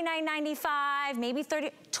at $39.95, maybe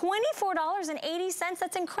 $24.80.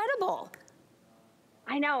 That's incredible.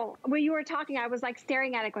 I know. When you were talking, I was like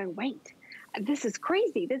staring at it going, wait. This is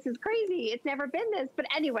crazy. This is crazy. It's never been this. But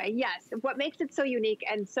anyway, yes, what makes it so unique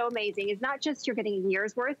and so amazing is not just you're getting a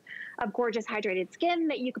year's worth of gorgeous hydrated skin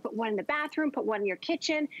that you could put one in the bathroom, put one in your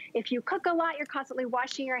kitchen. If you cook a lot, you're constantly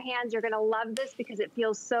washing your hands, you're going to love this because it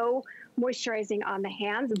feels so moisturizing on the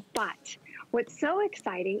hands. But what's so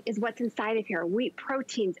exciting is what's inside of here: wheat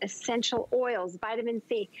proteins, essential oils, vitamin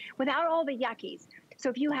C, without all the yuckies. So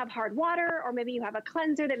if you have hard water, or maybe you have a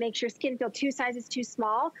cleanser that makes your skin feel 2 sizes too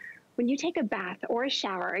small, when you take a bath or a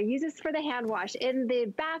shower, or use this for the hand wash in the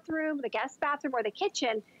bathroom, the guest bathroom, or the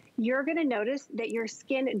kitchen, you're gonna notice that your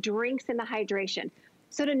skin drinks in the hydration.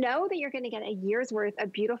 So to know that you're gonna get a year's worth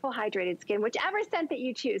of beautiful hydrated skin, whichever scent that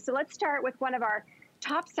you choose. So let's start with one of our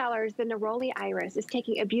top sellers, the Neroli Iris, is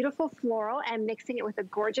taking a beautiful floral and mixing it with a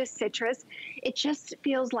gorgeous citrus. It just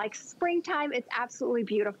feels like springtime. It's absolutely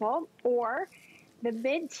beautiful. Or the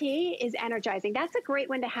mint tea is energizing. That's a great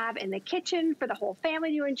one to have in the kitchen for the whole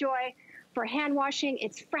family to enjoy. For hand washing,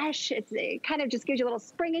 it's fresh. It kind of just gives you a little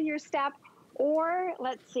spring in your step. Or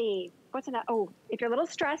let's see, what's another? Oh, if you're a little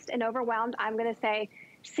stressed and overwhelmed, I'm gonna say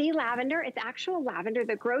sea lavender. It's actual lavender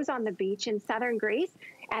that grows on the beach in southern Greece.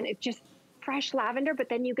 And it's just fresh lavender, but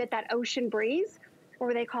then you get that ocean breeze,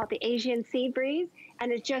 or they call it the Asian sea breeze.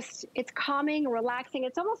 And it's calming, relaxing.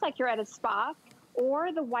 It's almost like you're at a spa.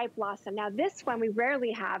 Or the white blossom. Now this one we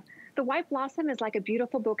rarely have. The white blossom is like a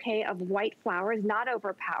beautiful bouquet of white flowers, not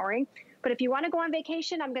overpowering. But if you want to go on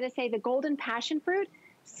vacation, I'm going to say the golden passion fruit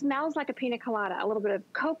smells like a pina colada. A little bit of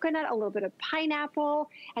coconut, a little bit of pineapple.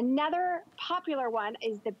 Another popular one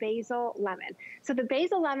is the basil lemon. So the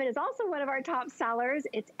basil lemon is also one of our top sellers.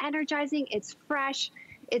 It's energizing, it's fresh,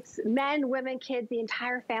 it's men, women, kids, the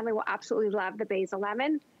entire family will absolutely love the basil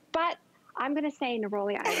lemon. But I'm going to say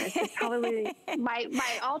Neroli Iris is probably my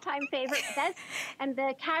all-time favorite. And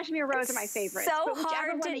the Cashmere Rose are my favorites. So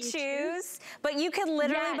hard to choose, but you could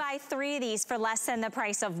literally buy 3 of these for less than the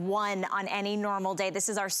price of 1 on any normal day. This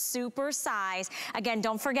is our super size. Again,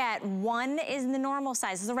 don't forget, 1 is the normal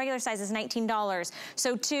size. The regular size is $19.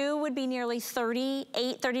 So 2 would be nearly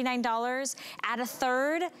 $38, $39. Add a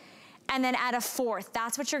third, and then add a 4th.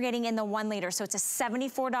 That's what you're getting in the 1 liter. So it's a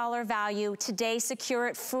 $74 value. Today, secure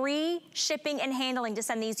it. Free shipping and handling to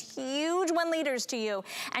send these huge 1 liters to you,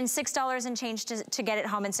 and $6 and change to get it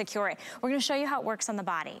home and secure it. We're gonna show you how it works on the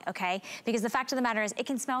body, okay? Because the fact of the matter is, it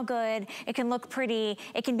can smell good, it can look pretty,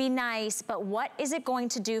 it can be nice, but what is it going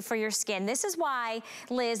to do for your skin? This is why,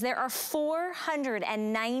 Liz, there are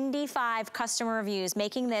 495 customer reviews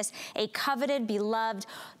making this a coveted, beloved,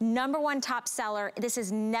 #1 top seller. This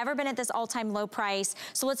has never been at this all-time low price.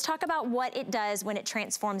 So let's talk about what it does when it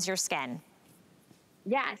transforms your skin.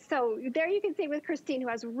 Yeah, so there you can see with Christine, who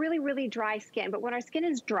has really, really dry skin. But when our skin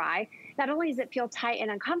is dry, not only does it feel tight and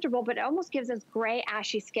uncomfortable, but it almost gives us gray,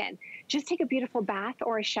 ashy skin. Just take a beautiful bath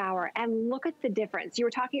or a shower and look at the difference. You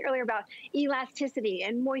were talking earlier about elasticity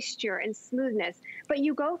and moisture and smoothness, but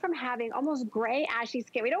you go from having almost gray, ashy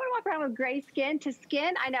skin. We don't want to walk around with gray skin to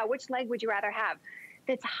skin. I know, which leg would you rather have?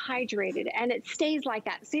 That's hydrated and it stays like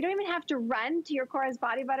that. So you don't even have to run to your KORRES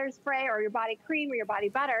body butter spray or your body cream or your body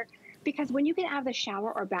butter, because when you get out of the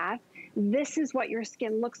shower or bath, this is what your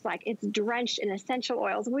skin looks like. It's drenched in essential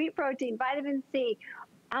oils, wheat protein, vitamin C,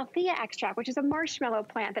 Althea extract, which is a marshmallow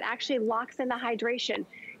plant that actually locks in the hydration.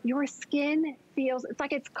 Your skin feels, it's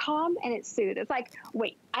like it's calm and it's soothed. It's like,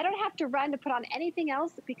 wait, I don't have to run to put on anything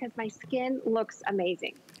else because my skin looks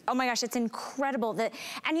amazing. Oh my gosh, it's incredible.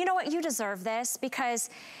 And you know what? You deserve this, because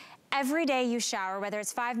Every day you shower, whether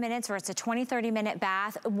it's 5 minutes or it's a 20, 30-minute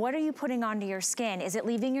bath, what are you putting onto your skin? Is it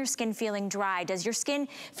leaving your skin feeling dry? Does your skin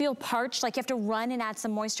feel parched, like you have to run and add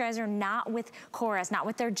some moisturizer? Not with KORRES, not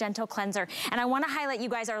with their gentle cleanser. And I wanna highlight, you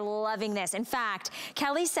guys are loving this. In fact,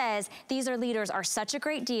 Kelly says, these leaders are such a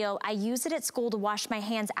great deal. I use it at school to wash my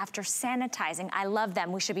hands after sanitizing. I love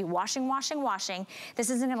them. We should be washing, washing, washing. This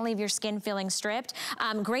isn't gonna leave your skin feeling stripped.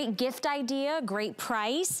 Great gift idea, great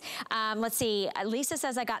price. Let's see, Lisa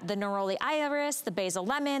says I got the neroli iris, the basil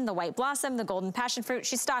lemon, the white blossom, the golden passion fruit.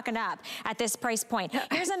 She's stocking up at this price point.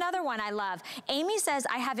 Here's another one I love. Amy says,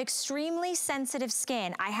 I have extremely sensitive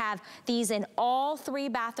skin. I have these in all 3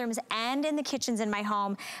 bathrooms and in the kitchens in my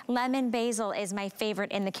home. Lemon basil is my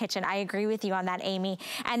favorite in the kitchen. I agree with you on that, Amy.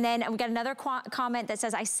 And then we got another comment that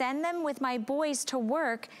says, I send them with my boys to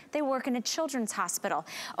work. They work in a children's hospital.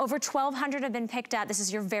 Over 1,200 have been picked up. This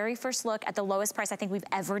is your very first look at the lowest price I think we've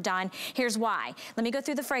ever done. Here's why. Let me go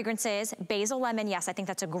through the fragrances. Basil lemon, yes, I think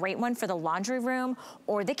that's a great one for the laundry room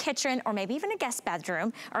or the kitchen or maybe even a guest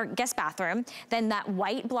bedroom or guest bathroom. Then that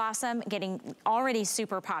white blossom getting already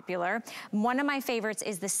super popular. One of my favorites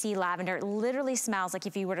is the sea lavender. It literally smells like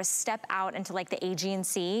if you were to step out into like the Aegean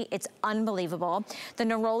Sea. It's unbelievable. The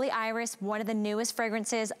neroli iris, one of the newest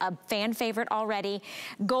fragrances, a fan favorite already.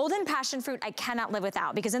 Golden passion fruit, I cannot live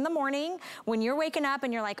without, because in the morning when you're waking up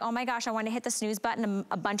and you're like, oh my gosh, I want to hit the snooze button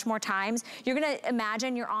a bunch more times, you're gonna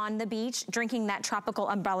imagine you're on the beach drinking that tropical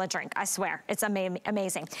umbrella drink. I swear, it's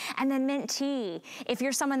amazing. And then mint tea. If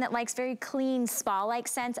you're someone that likes very clean spa-like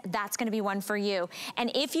scents, that's gonna be one for you.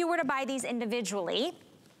 And if you were to buy these individually,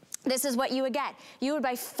 this is what you would get. You would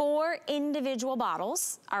buy 4 individual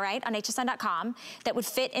bottles, all right, on hsn.com that would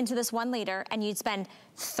fit into this 1 liter, and you'd spend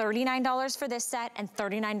 $39 for this set and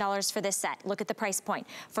 $39 for this set. Look at the price point.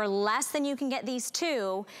 For less than you can get these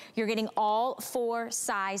 2, you're getting all 4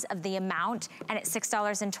 size of the amount, and it's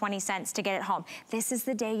 $6.20 to get it home. This is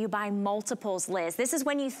the day you buy multiples, Liz. This is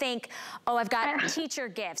when you think, oh, I've got teacher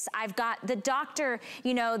gifts. I've got the doctor,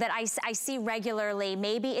 you know, that I see regularly.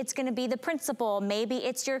 Maybe it's gonna be the principal. Maybe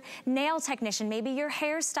it's your nail technician. Maybe your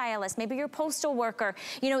hairstylist. Maybe your postal worker.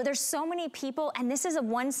 You know, there's so many people, and this is a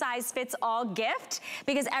one-size-fits-all gift,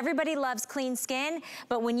 because everybody loves clean skin,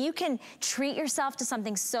 but when you can treat yourself to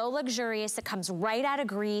something so luxurious that comes right out of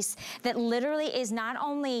Greece, that literally is not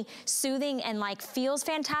only soothing and like feels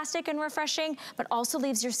fantastic and refreshing, but also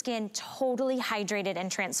leaves your skin totally hydrated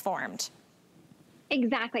and transformed.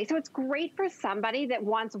 Exactly. So it's great for somebody that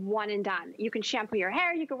wants one and done. You can shampoo your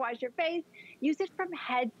hair, you can wash your face, use it from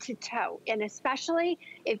head to toe. And especially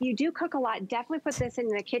if you do cook a lot, definitely put this in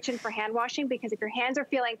the kitchen for hand washing, because if your hands are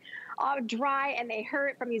feeling all dry and they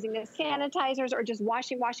hurt from using the sanitizers or just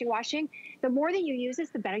washing, the more that you use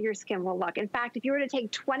this, the better your skin will look. In fact, if you were to take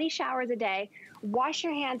 20 showers a day, wash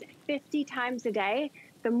your hands 50 times a day,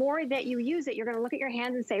 the more that you use it, you're gonna look at your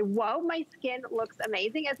hands and say, whoa, my skin looks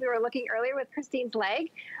amazing, as we were looking earlier with Christine's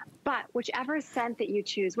leg. But whichever scent that you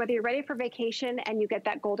choose, whether you're ready for vacation and you get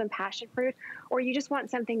that golden passion fruit, or you just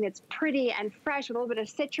want something that's pretty and fresh with a little bit of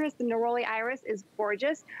citrus, the neroli iris is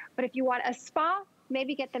gorgeous. But if you want a spa,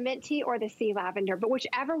 maybe get the mint tea or the sea lavender. But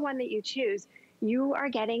whichever one that you choose, you are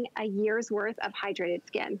getting a year's worth of hydrated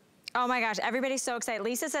skin. Oh my gosh, everybody's so excited.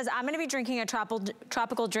 Lisa says, I'm gonna be drinking a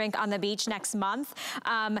tropical drink on the beach next month.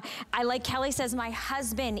 I like, Kelly says, my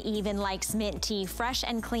husband even likes mint tea, fresh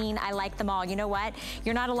and clean. I like them all. You know what?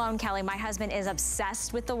 You're not alone, Kelly. My husband is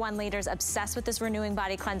obsessed with the 1 liters, obsessed with this renewing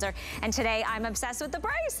body cleanser. And today I'm obsessed with the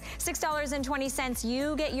price, $6.20.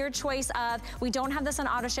 You get your choice of, we don't have this on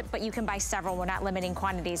auto ship, but you can buy several. We're not limiting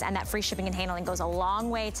quantities, and that free shipping and handling goes a long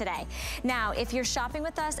way today. Now, if you're shopping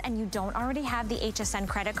with us and you don't already have the HSN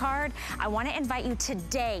credit card, I want to invite you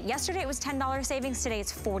today. Yesterday it was $10 savings, today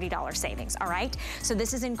it's $40 savings, all right? So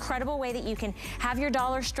this is an incredible way that you can have your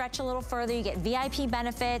dollar stretch a little further. You get VIP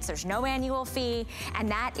benefits, there's no annual fee, and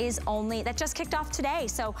that just kicked off today.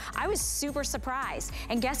 So I was super surprised.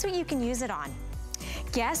 And guess what you can use it on?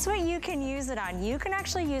 Guess what you can use it on? You can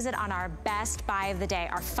actually use it on our best buy of the day,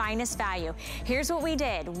 our finest value. Here's what we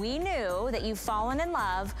did. We knew that you've fallen in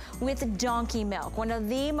love with donkey milk, one of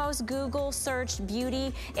the most Google searched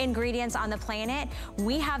beauty ingredients on the planet.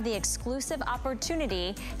 We have the exclusive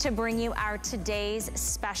opportunity to bring you our today's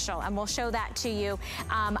special, and we'll show that to you.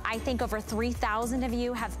 I think over 3,000 of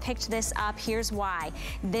you have picked this up. Here's why.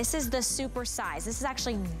 This is the super size. This is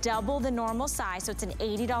actually double the normal size, so it's an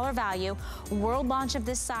 $80 value. World launch of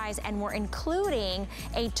this size, and we're including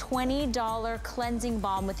a $20 cleansing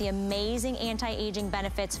balm with the amazing anti-aging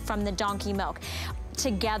benefits from the donkey milk.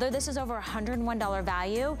 Together, this is over $101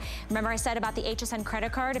 value. Remember I said about the HSN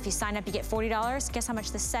credit card, if you sign up, you get $40. Guess how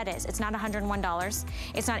much this set is? It's not $101.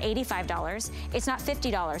 It's not $85. It's not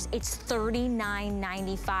 $50. It's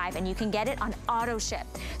 $39.95, and you can get it on auto ship.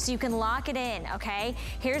 So you can lock it in, okay?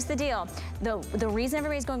 Here's the deal. The reason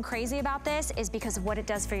everybody's going crazy about this is because of what it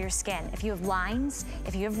does for your skin. If you have lines,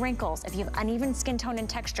 if you have wrinkles, if you have uneven skin tone and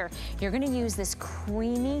texture, you're gonna use this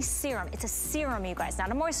creamy serum. It's a serum, you guys, not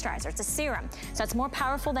a moisturizer, it's a serum. So it's more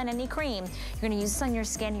powerful than any cream. You're gonna use this on your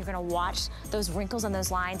skin, you're gonna watch those wrinkles and those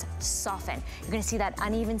lines soften. You're gonna see that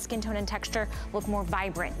uneven skin tone and texture look more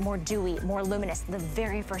vibrant, more dewy, more luminous the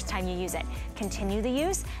very first time you use it. Continue the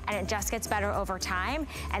use, and it just gets better over time,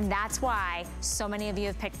 and that's why so many of you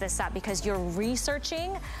have picked this up, because you're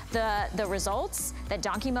researching the results that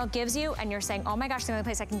Donkey Milk gives you, and you're saying, oh my gosh, the only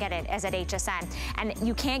place I can get it is at HSN. And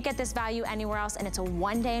you can't get this value anywhere else, and it's a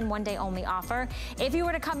one day and one day only offer. If you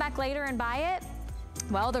were to come back later and buy it,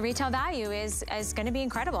 well, the retail value is going to be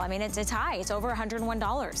incredible. I mean, it's high. It's over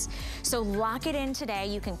 $101. So lock it in today.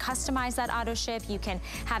 You can customize that auto ship. You can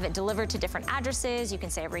have it delivered to different addresses. You can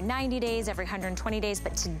say every 90 days, every 120 days,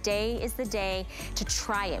 but today is the day to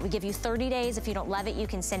try it. We give you 30 days. If you don't love it, you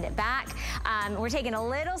can send it back. We're taking a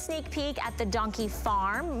little sneak peek at the Donkey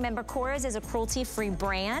Farm. Remember, KORRES is a cruelty-free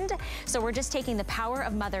brand. So we're just taking the power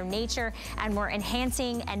of Mother Nature, and we're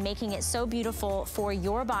enhancing and making it so beautiful for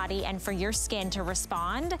your body and for your skin to respond,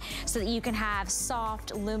 so that you can have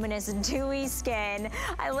soft, luminous, dewy skin.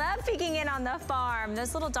 I love peeking in on the farm.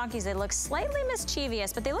 Those little donkeys, they look slightly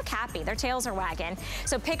mischievous, but they look happy. Their tails are wagging.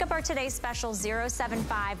 So pick up our today's special.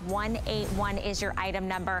 075181 is your item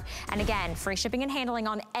number. And again, free shipping and handling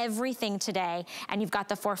on everything today. And you've got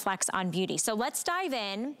the 4 Flex on Beauty. So let's dive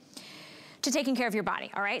in to taking care of your body,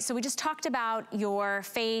 all right? So we just talked about your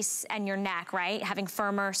face and your neck, right? Having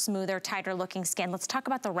firmer, smoother, tighter looking skin. Let's talk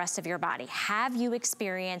about the rest of your body. Have you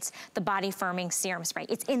experienced the body firming serum spray?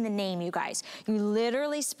 It's in the name, you guys. You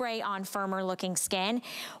literally spray on firmer looking skin.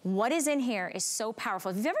 What is in here is so powerful.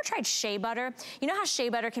 If you've ever tried shea butter, you know how shea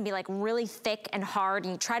butter can be like really thick and hard,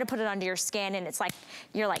 and you try to put it under your skin and it's like,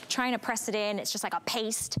 you're like trying to press it in, it's just like a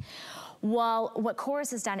paste. Well, what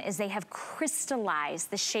KORRES has done is they have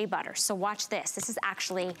crystallized the shea butter. So watch this. This is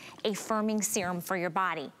actually a firming serum for your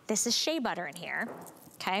body. This is shea butter in here.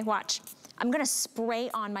 Okay, watch. I'm gonna spray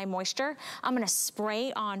on my moisture. I'm gonna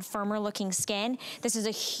spray on firmer looking skin. This is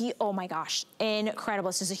a oh my gosh, incredible.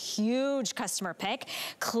 This is a huge customer pick.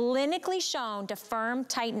 Clinically shown to firm,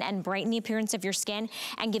 tighten, and brighten the appearance of your skin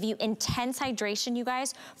and give you intense hydration, you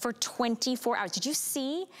guys, for 24 hours. Did you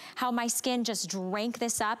see how my skin just drank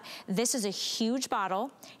this up? This is a huge bottle.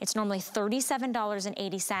 It's normally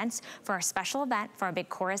 $37.80 for our special event, for our big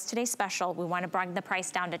KORRES Today special. We wanna bring the price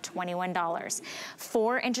down to $21.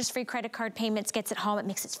 4 interest-free credit card payments gets it home. It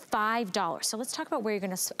makes it $5. So let's talk about where you're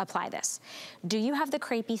gonna apply this. Do you have the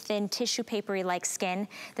crepey, thin, tissue papery-like skin?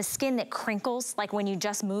 The skin that crinkles like when you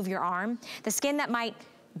just move your arm? The skin that might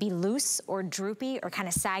be loose or droopy or kind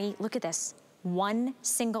of saggy? Look at this. One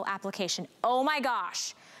single application. Oh my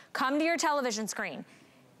gosh. Come to your television screen.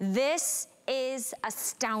 This is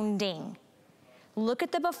astounding. Look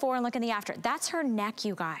at the before and look at the after. That's her neck,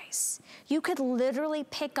 you guys. You could literally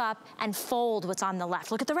pick up and fold what's on the left.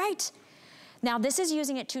 Look at the right. Now, this is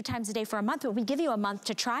using it 2 times a day for a month, but we give you a month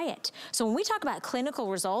to try it. So when we talk about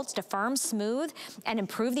clinical results to firm, smooth, and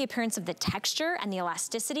improve the appearance of the texture and the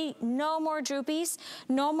elasticity, no more droopies,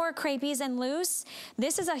 no more crepies and loose.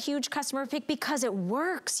 This is a huge customer pick because it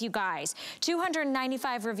works, you guys.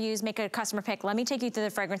 295 reviews make a customer pick. Let me take you through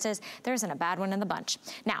the fragrances. There isn't a bad one in the bunch.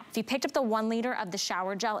 Now, if you picked up the 1 liter of the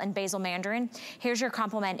shower gel in basil mandarin, here's your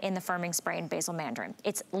compliment in the firming spray in basil mandarin.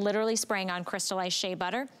 It's literally spraying on crystallized shea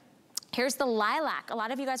butter. Here's the lilac. A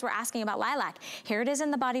lot of you guys were asking about lilac. Here it is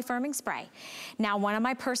in the body firming spray. Now, one of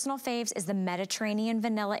my personal faves is the Mediterranean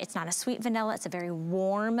vanilla. It's not a sweet vanilla, it's a very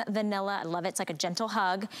warm vanilla. I love it, it's like a gentle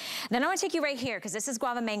hug. Then I wanna take you right here, because this is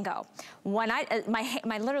guava mango.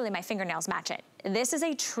 Literally my fingernails match it. This is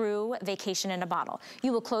a true vacation in a bottle.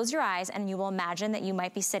 You will close your eyes and you will imagine that you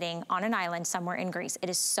might be sitting on an island somewhere in Greece. It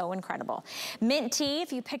is so incredible. Mint tea,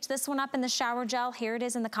 if you picked this one up in the shower gel, here it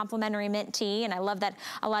is in the complimentary mint tea. And I love that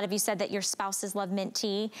a lot of you said that your spouses love mint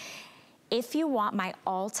tea. If you want my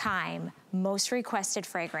all-time most requested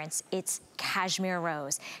fragrance, it's Cashmere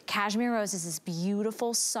Rose. Cashmere Rose is this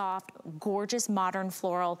beautiful, soft, gorgeous, modern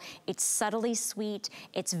floral. It's subtly sweet.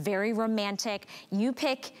 It's very romantic. You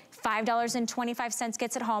pick $5.25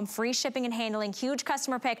 gets it home, free shipping and handling, huge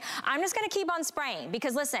customer pick. I'm just gonna keep on spraying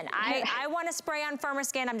because listen, I wanna spray on firmer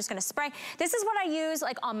skin. I'm just gonna spray. This is what I use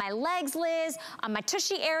like on my legs, Liz, on my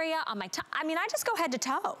tushy area, on my I mean, I just go head to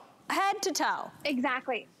toe. Head to toe.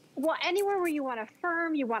 Exactly. Well, anywhere where you want to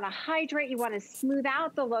firm, you want to hydrate, you want to smooth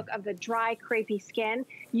out the look of the dry, crepey skin,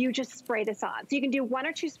 you just spray this on. So you can do 1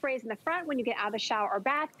 or 2 sprays in the front when you get out of the shower or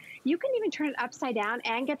bath. You can even turn it upside down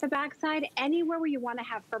and get the backside anywhere where you want to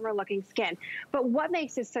have firmer looking skin. But what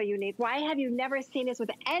makes this so unique, why have you never seen this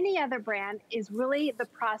with any other brand, is really the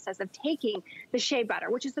process of taking the shea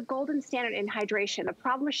butter, which is the golden standard in hydration. The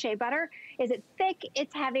problem with shea butter is it's thick,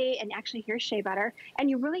 it's heavy, and actually here's shea butter, and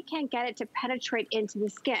you really can't get it to penetrate into the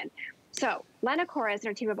skin. So Lena KORRES and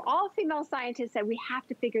her team of all female scientists said we have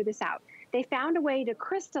to figure this out. They found a way to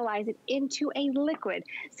crystallize it into a liquid.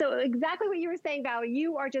 So exactly what you were saying, Val,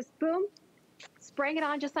 you are just, boom, spraying it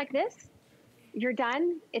on just like this. You're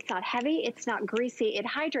done. It's not heavy. It's not greasy. It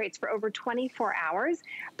hydrates for over 24 hours,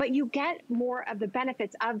 but you get more of the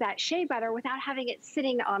benefits of that shea butter without having it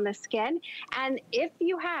sitting on the skin. And if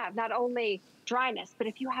you have not only dryness, but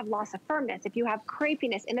if you have loss of firmness, if you have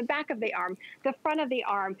crepiness in the back of the arm, the front of the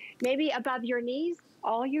arm, maybe above your knees,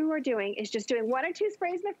 all you are doing is just doing 1 or 2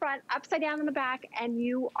 sprays in the front, upside down in the back, and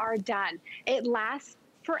you are done. It lasts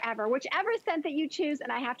forever, whichever scent that you choose.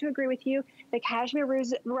 And I have to agree with you, the cashmere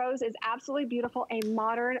rose is absolutely beautiful, a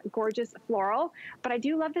modern, gorgeous floral. But I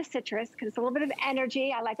do love the citrus because it's a little bit of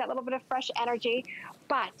energy. I like that little bit of fresh energy.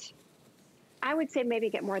 But I would say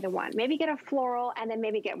maybe get more than one. Maybe get a floral and then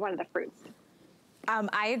maybe get one of the fruits.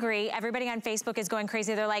 I agree. Everybody on Facebook is going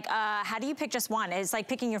crazy. They're like, how do you pick just one? It's like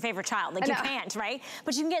picking your favorite child. Like you can't, right?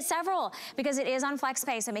 But you can get several because it is on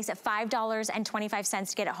FlexPay. So it makes it $5.25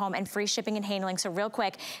 to get it home and free shipping and handling. So real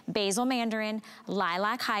quick, basil mandarin,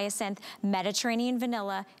 lilac hyacinth, Mediterranean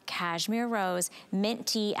vanilla, cashmere rose, mint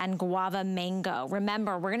tea, and guava mango.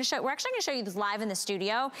 Remember, we're actually gonna show you this live in the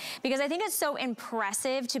studio because I think it's so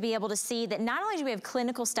impressive to be able to see that not only do we have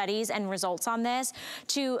clinical studies and results on this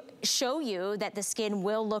to show you that the skin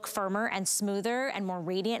will look firmer and smoother and more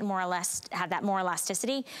radiant and have that more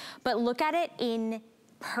elasticity, but look at it in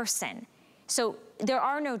person. So there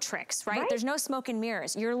are no tricks, right? There's no smoke and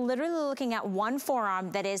mirrors. You're literally looking at one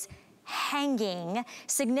forearm that is hanging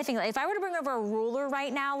significantly. If I were to bring over a ruler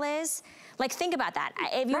right now, Liz, like think about that.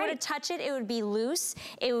 If you were to touch it, it would be loose.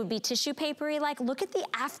 It would be tissue papery. Like look at the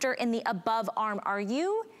after in the above arm. Are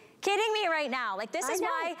you kidding me right now? Like this is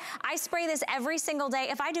why I spray this every single day.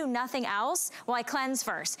 If I do nothing else, well, I cleanse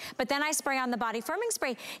first, but then I spray on the body firming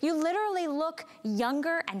spray. You literally look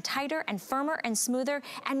younger and tighter and firmer and smoother,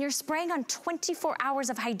 and you're spraying on 24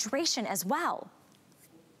 hours of hydration as well.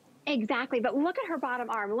 Exactly, but look at her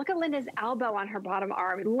bottom arm. Look at Linda's elbow on her bottom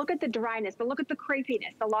arm. Look at the dryness, but look at the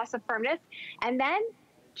crepiness, the loss of firmness, and then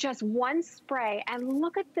just one spray, and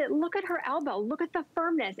look at her elbow. Look at the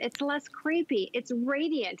firmness. It's less creepy. It's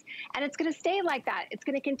radiant, and it's going to stay like that. It's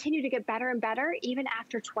going to continue to get better and better even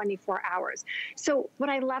after 24 hours. So what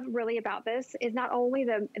I love really about this is not only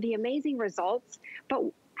the amazing results, but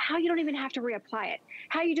how you don't even have to reapply it.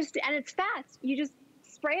 How you just, and it's fast. You just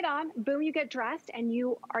spray it on, boom, you get dressed, and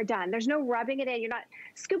you are done. There's no rubbing it in. You're not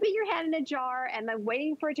scooping your hand in a jar and then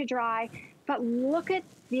waiting for it to dry. But look at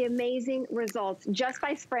the amazing results just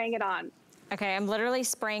by spraying it on. Okay, I'm literally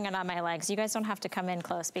spraying it on my legs. You guys don't have to come in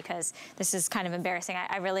close because this is kind of embarrassing.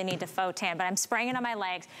 I really need to faux tan, but I'm spraying it on my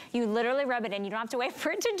legs. You literally rub it in. You don't have to wait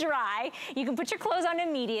for it to dry. You can put your clothes on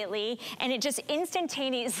immediately, and it just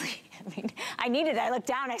instantaneously, I needed it. I looked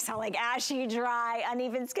down, I saw like ashy, dry,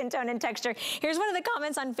 uneven skin tone and texture. Here's one of the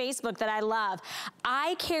comments on Facebook that I love.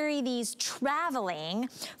 I carry these traveling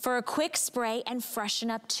for a quick spray and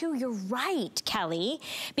freshen up too. You're right, Kelly,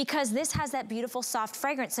 because this has that beautiful soft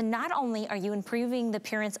fragrance. So not only are you improving the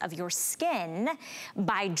appearance of your skin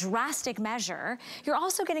by drastic measure, you're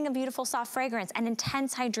also getting a beautiful soft fragrance and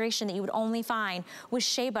intense hydration that you would only find with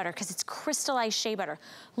shea butter because it's crystallized shea butter.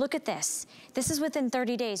 Look at this. This is within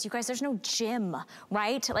 30 days. You guys, there's no gym,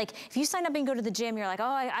 right? Like if you sign up and go to the gym, you're like, oh,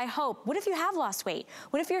 I hope. What if you have lost weight?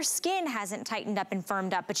 What if your skin hasn't tightened up and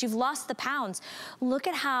firmed up, but you've lost the pounds? Look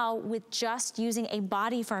at how with just using a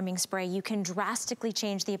body firming spray, you can drastically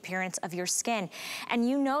change the appearance of your skin. And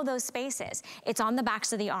you know those spaces. It's on the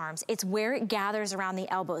backs of the arms. It's where it gathers around the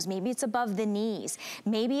elbows. Maybe it's above the knees.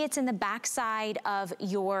 Maybe it's in the backside of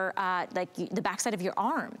your, the backside of your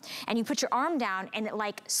arm. And you put your arm down and it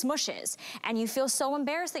like smushes. And you feel so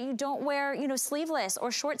embarrassed that you don't wear, sleeveless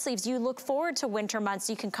or short sleeves. You look forward to winter months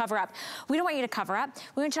so you can cover up. We don't want you to cover up.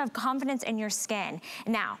 We want you to have confidence in your skin.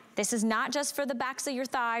 Now, this is not just for the backs of your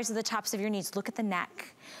thighs or the tops of your knees. Look at the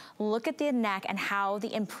neck. look at the neck and how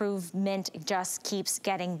the improvement just keeps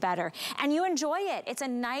getting better. And you enjoy it. It's a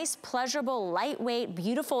nice, pleasurable, lightweight,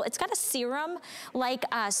 beautiful. It's got a serum like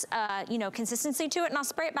you know, consistency to it. And I'll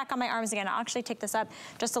spray it back on my arms again. I'll actually take this up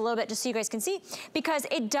just a little bit just so you guys can see, because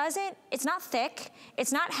it's not thick,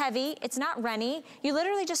 it's not heavy, it's not runny. You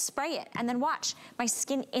literally just spray it and then watch. My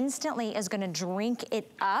skin instantly is gonna drink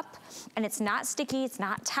it up, and it's not sticky, it's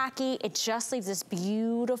not tacky. It just leaves this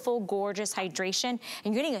beautiful, gorgeous hydration.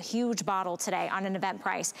 And you're getting a huge bottle today on an event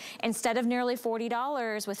price. Instead of nearly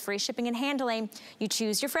 $40 with free shipping and handling, you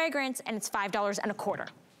choose your fragrance and it's $5.25.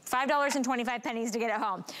 $5.25 to get it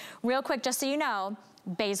home. Real quick, just so you know,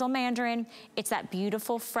 basil mandarin, it's that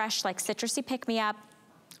beautiful, fresh, like citrusy pick-me-up.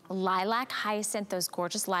 Lilac hyacinth, those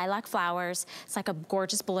gorgeous lilac flowers. It's like a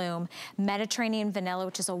gorgeous bloom. Mediterranean vanilla,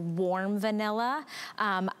 which is a warm vanilla.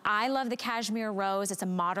 I love the cashmere rose. It's a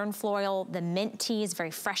modern floral. The mint tea is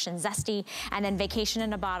very fresh and zesty. And then vacation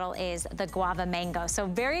in a bottle is the guava mango. So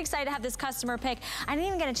very excited to have this customer pick. I didn't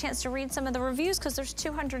even get a chance to read some of the reviews because there's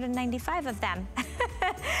 295 of them.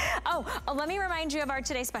 Oh, let me remind you of our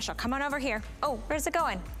today's special. Come on over here. Oh, where's it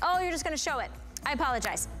going? Oh, you're just gonna show it. I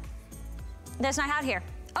apologize. That's not out here.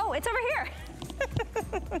 Oh, it's over here.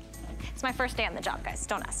 It's my first day on the job, guys.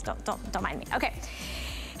 Don't ask, don't mind me. Okay,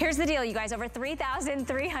 here's the deal, you guys. Over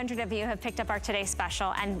 3,300 of you have picked up our today's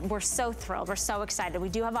special, and we're so thrilled, we're so excited. We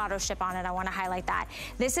do have auto ship on it, I wanna highlight that.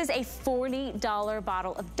 This is a $40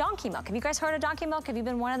 bottle of donkey milk. Have you guys heard of donkey milk? Have you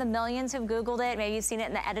been one of the millions who've Googled it? Maybe you've seen it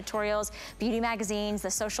in the editorials, beauty magazines,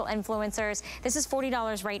 the social influencers. This is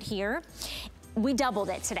 $40 right here. We doubled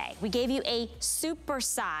it today. We gave you a super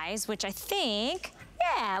size, which I think,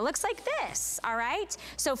 yeah, looks like this, all right?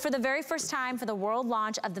 So for the very first time, for the world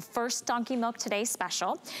launch of the first Donkey Milk Today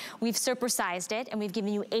special, we've supersized it and we've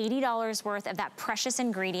given you $80 worth of that precious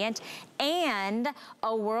ingredient and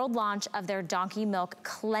a world launch of their Donkey Milk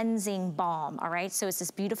Cleansing Balm, all right? So it's this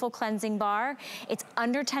beautiful cleansing bar. It's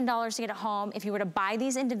under $10 to get it home. If you were to buy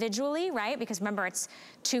these individually, right? Because remember, it's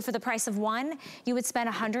 2 for the price of 1, you would spend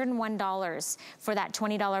 $101 for that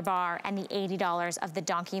 $20 bar and the $80 of the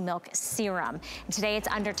Donkey Milk Serum. And today it's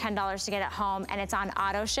under $10 to get it home, and it's on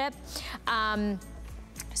auto ship.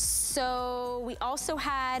 So we also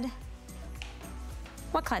had,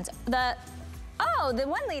 what cleanser? The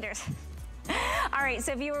 1 liters. All right,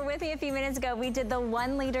 so if you were with me a few minutes ago, we did the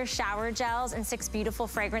 1 liter shower gels and 6 beautiful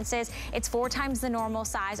fragrances. It's 4 times the normal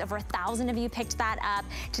size. Over 1,000 of you picked that up.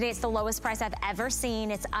 Today it's the lowest price I've ever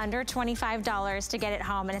seen. It's under $25 to get it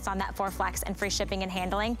home, and it's on that 4 flex and free shipping and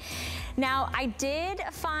handling. Now, I did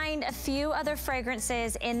find a few other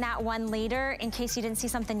fragrances in that 1 liter. In case you didn't see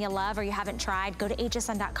something you love or you haven't tried, go to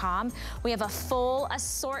hsn.com. We have a full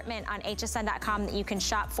assortment on hsn.com that you can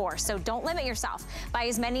shop for. So don't limit yourself. Buy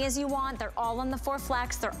as many as you want. They're all on the 4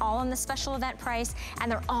 flex, they're all on the special event price,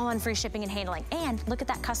 and they're all on free shipping and handling. And look at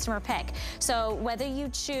that customer pick. So whether you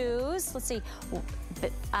choose, let's see,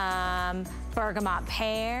 bergamot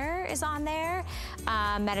pear is on there,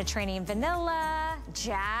 Mediterranean vanilla,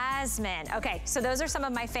 jasmine. Okay, so those are some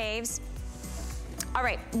of my faves. All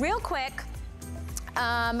right, real quick,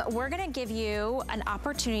 we're gonna give you an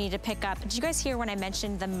opportunity to pick up. Did you guys hear when I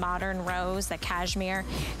mentioned the modern rose, the cashmere?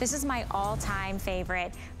 This is my all-time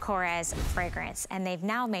favorite KORRES fragrance, and they've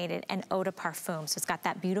now made it an eau de parfum. So it's got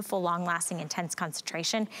that beautiful, long-lasting, intense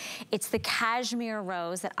concentration. It's the cashmere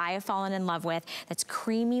rose that I have fallen in love with. That's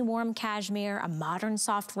creamy, warm cashmere, a modern,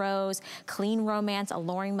 soft rose, clean romance,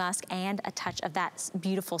 alluring musk, and a touch of that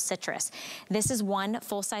beautiful citrus. This is 1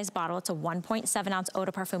 full-size bottle. It's a 1.7 ounce eau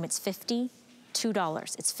de parfum. It's $52.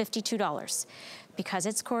 It's $52. Because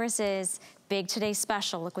it's KORRES' big today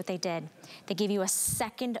special, look what they did. They gave you a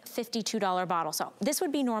second $52 bottle. So this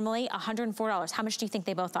would be normally $104. How much do you think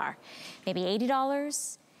they both are? Maybe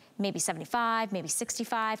 $80, maybe $75, maybe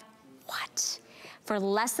 $65. What? For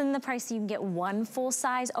less than the price, you can get 1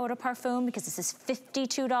 full-size eau de parfum, because this is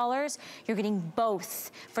 $52. You're getting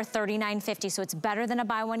both for $39.50, so it's better than a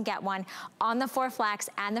buy one, get one on the 4 flex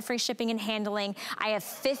and the free shipping and handling. I have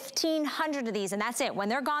 1,500 of these, and that's it. When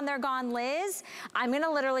they're gone, Liz. I'm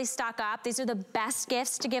gonna literally stock up. These are the best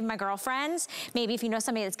gifts to give my girlfriends. Maybe if you know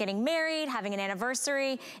somebody that's getting married, having an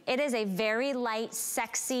anniversary. It is a very light,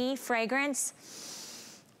 sexy fragrance.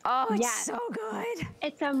 Oh, it's so good.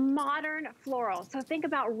 It's a modern floral. So think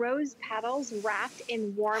about rose petals wrapped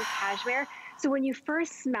in warm cashmere. So when you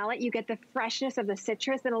first smell it, you get the freshness of the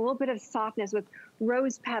citrus and a little bit of softness with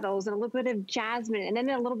rose petals and a little bit of jasmine and then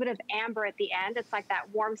a little bit of amber at the end. It's like that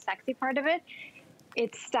warm, sexy part of it.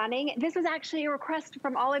 It's stunning. This was actually a request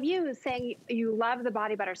from all of you saying you love the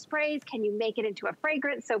body butter sprays. Can you make it into a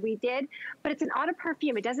fragrance? So we did, but it's an auto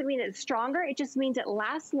perfume. It doesn't mean it's stronger. It just means it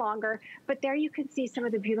lasts longer. But there you can see some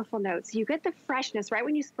of the beautiful notes. You get the freshness right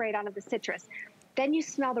when you spray it onto the citrus. Then you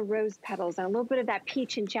smell the rose petals and a little bit of that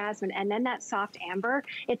peach and jasmine, and then that soft amber.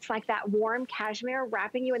 It's like that warm cashmere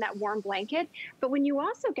wrapping you in that warm blanket. But when you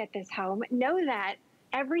also get this home, know that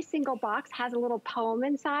every single box has a little poem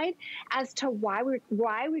inside as to why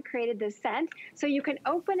we created this scent. So you can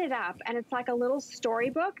open it up and it's like a little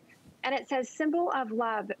storybook, and it says symbol of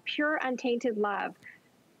love, pure untainted love.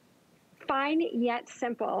 Fine yet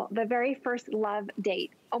simple, the very first love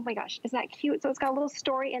date. Oh my gosh, isn't that cute? So it's got a little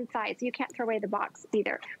story inside, so you can't throw away the box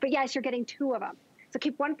either. But yes, you're getting 2 of them. So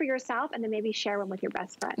keep one for yourself and then maybe share one with your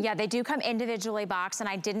best friend. Yeah, they do come individually boxed,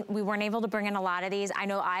 and we weren't able to bring in a lot of these. I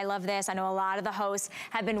know I love this. I know a lot of the hosts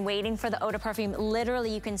have been waiting for the eau de perfume. Literally,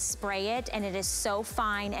 you can spray it and it is so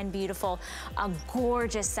fine and beautiful. A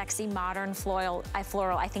gorgeous, sexy, modern floral. I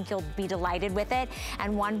think you'll be delighted with it.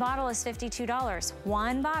 And one bottle is $52.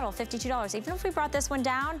 One bottle, $52. Even if we brought this one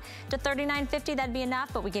down to $39.50, that'd be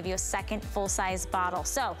enough, but we give you a second full-size bottle.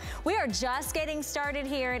 So we are just getting started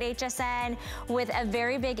here at HSN with a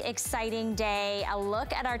very big, exciting day. A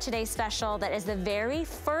look at our Today Special that is the very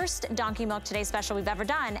first Donkey Milk Today Special we've ever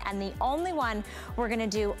done, and the only one we're gonna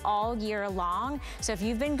do all year long. So if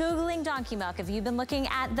you've been Googling Donkey Milk, if you've been looking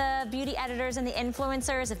at the beauty editors and the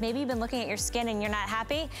influencers, if maybe you've been looking at your skin and you're not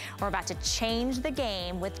happy, we're about to change the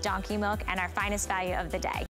game with Donkey Milk and our finest value of the day.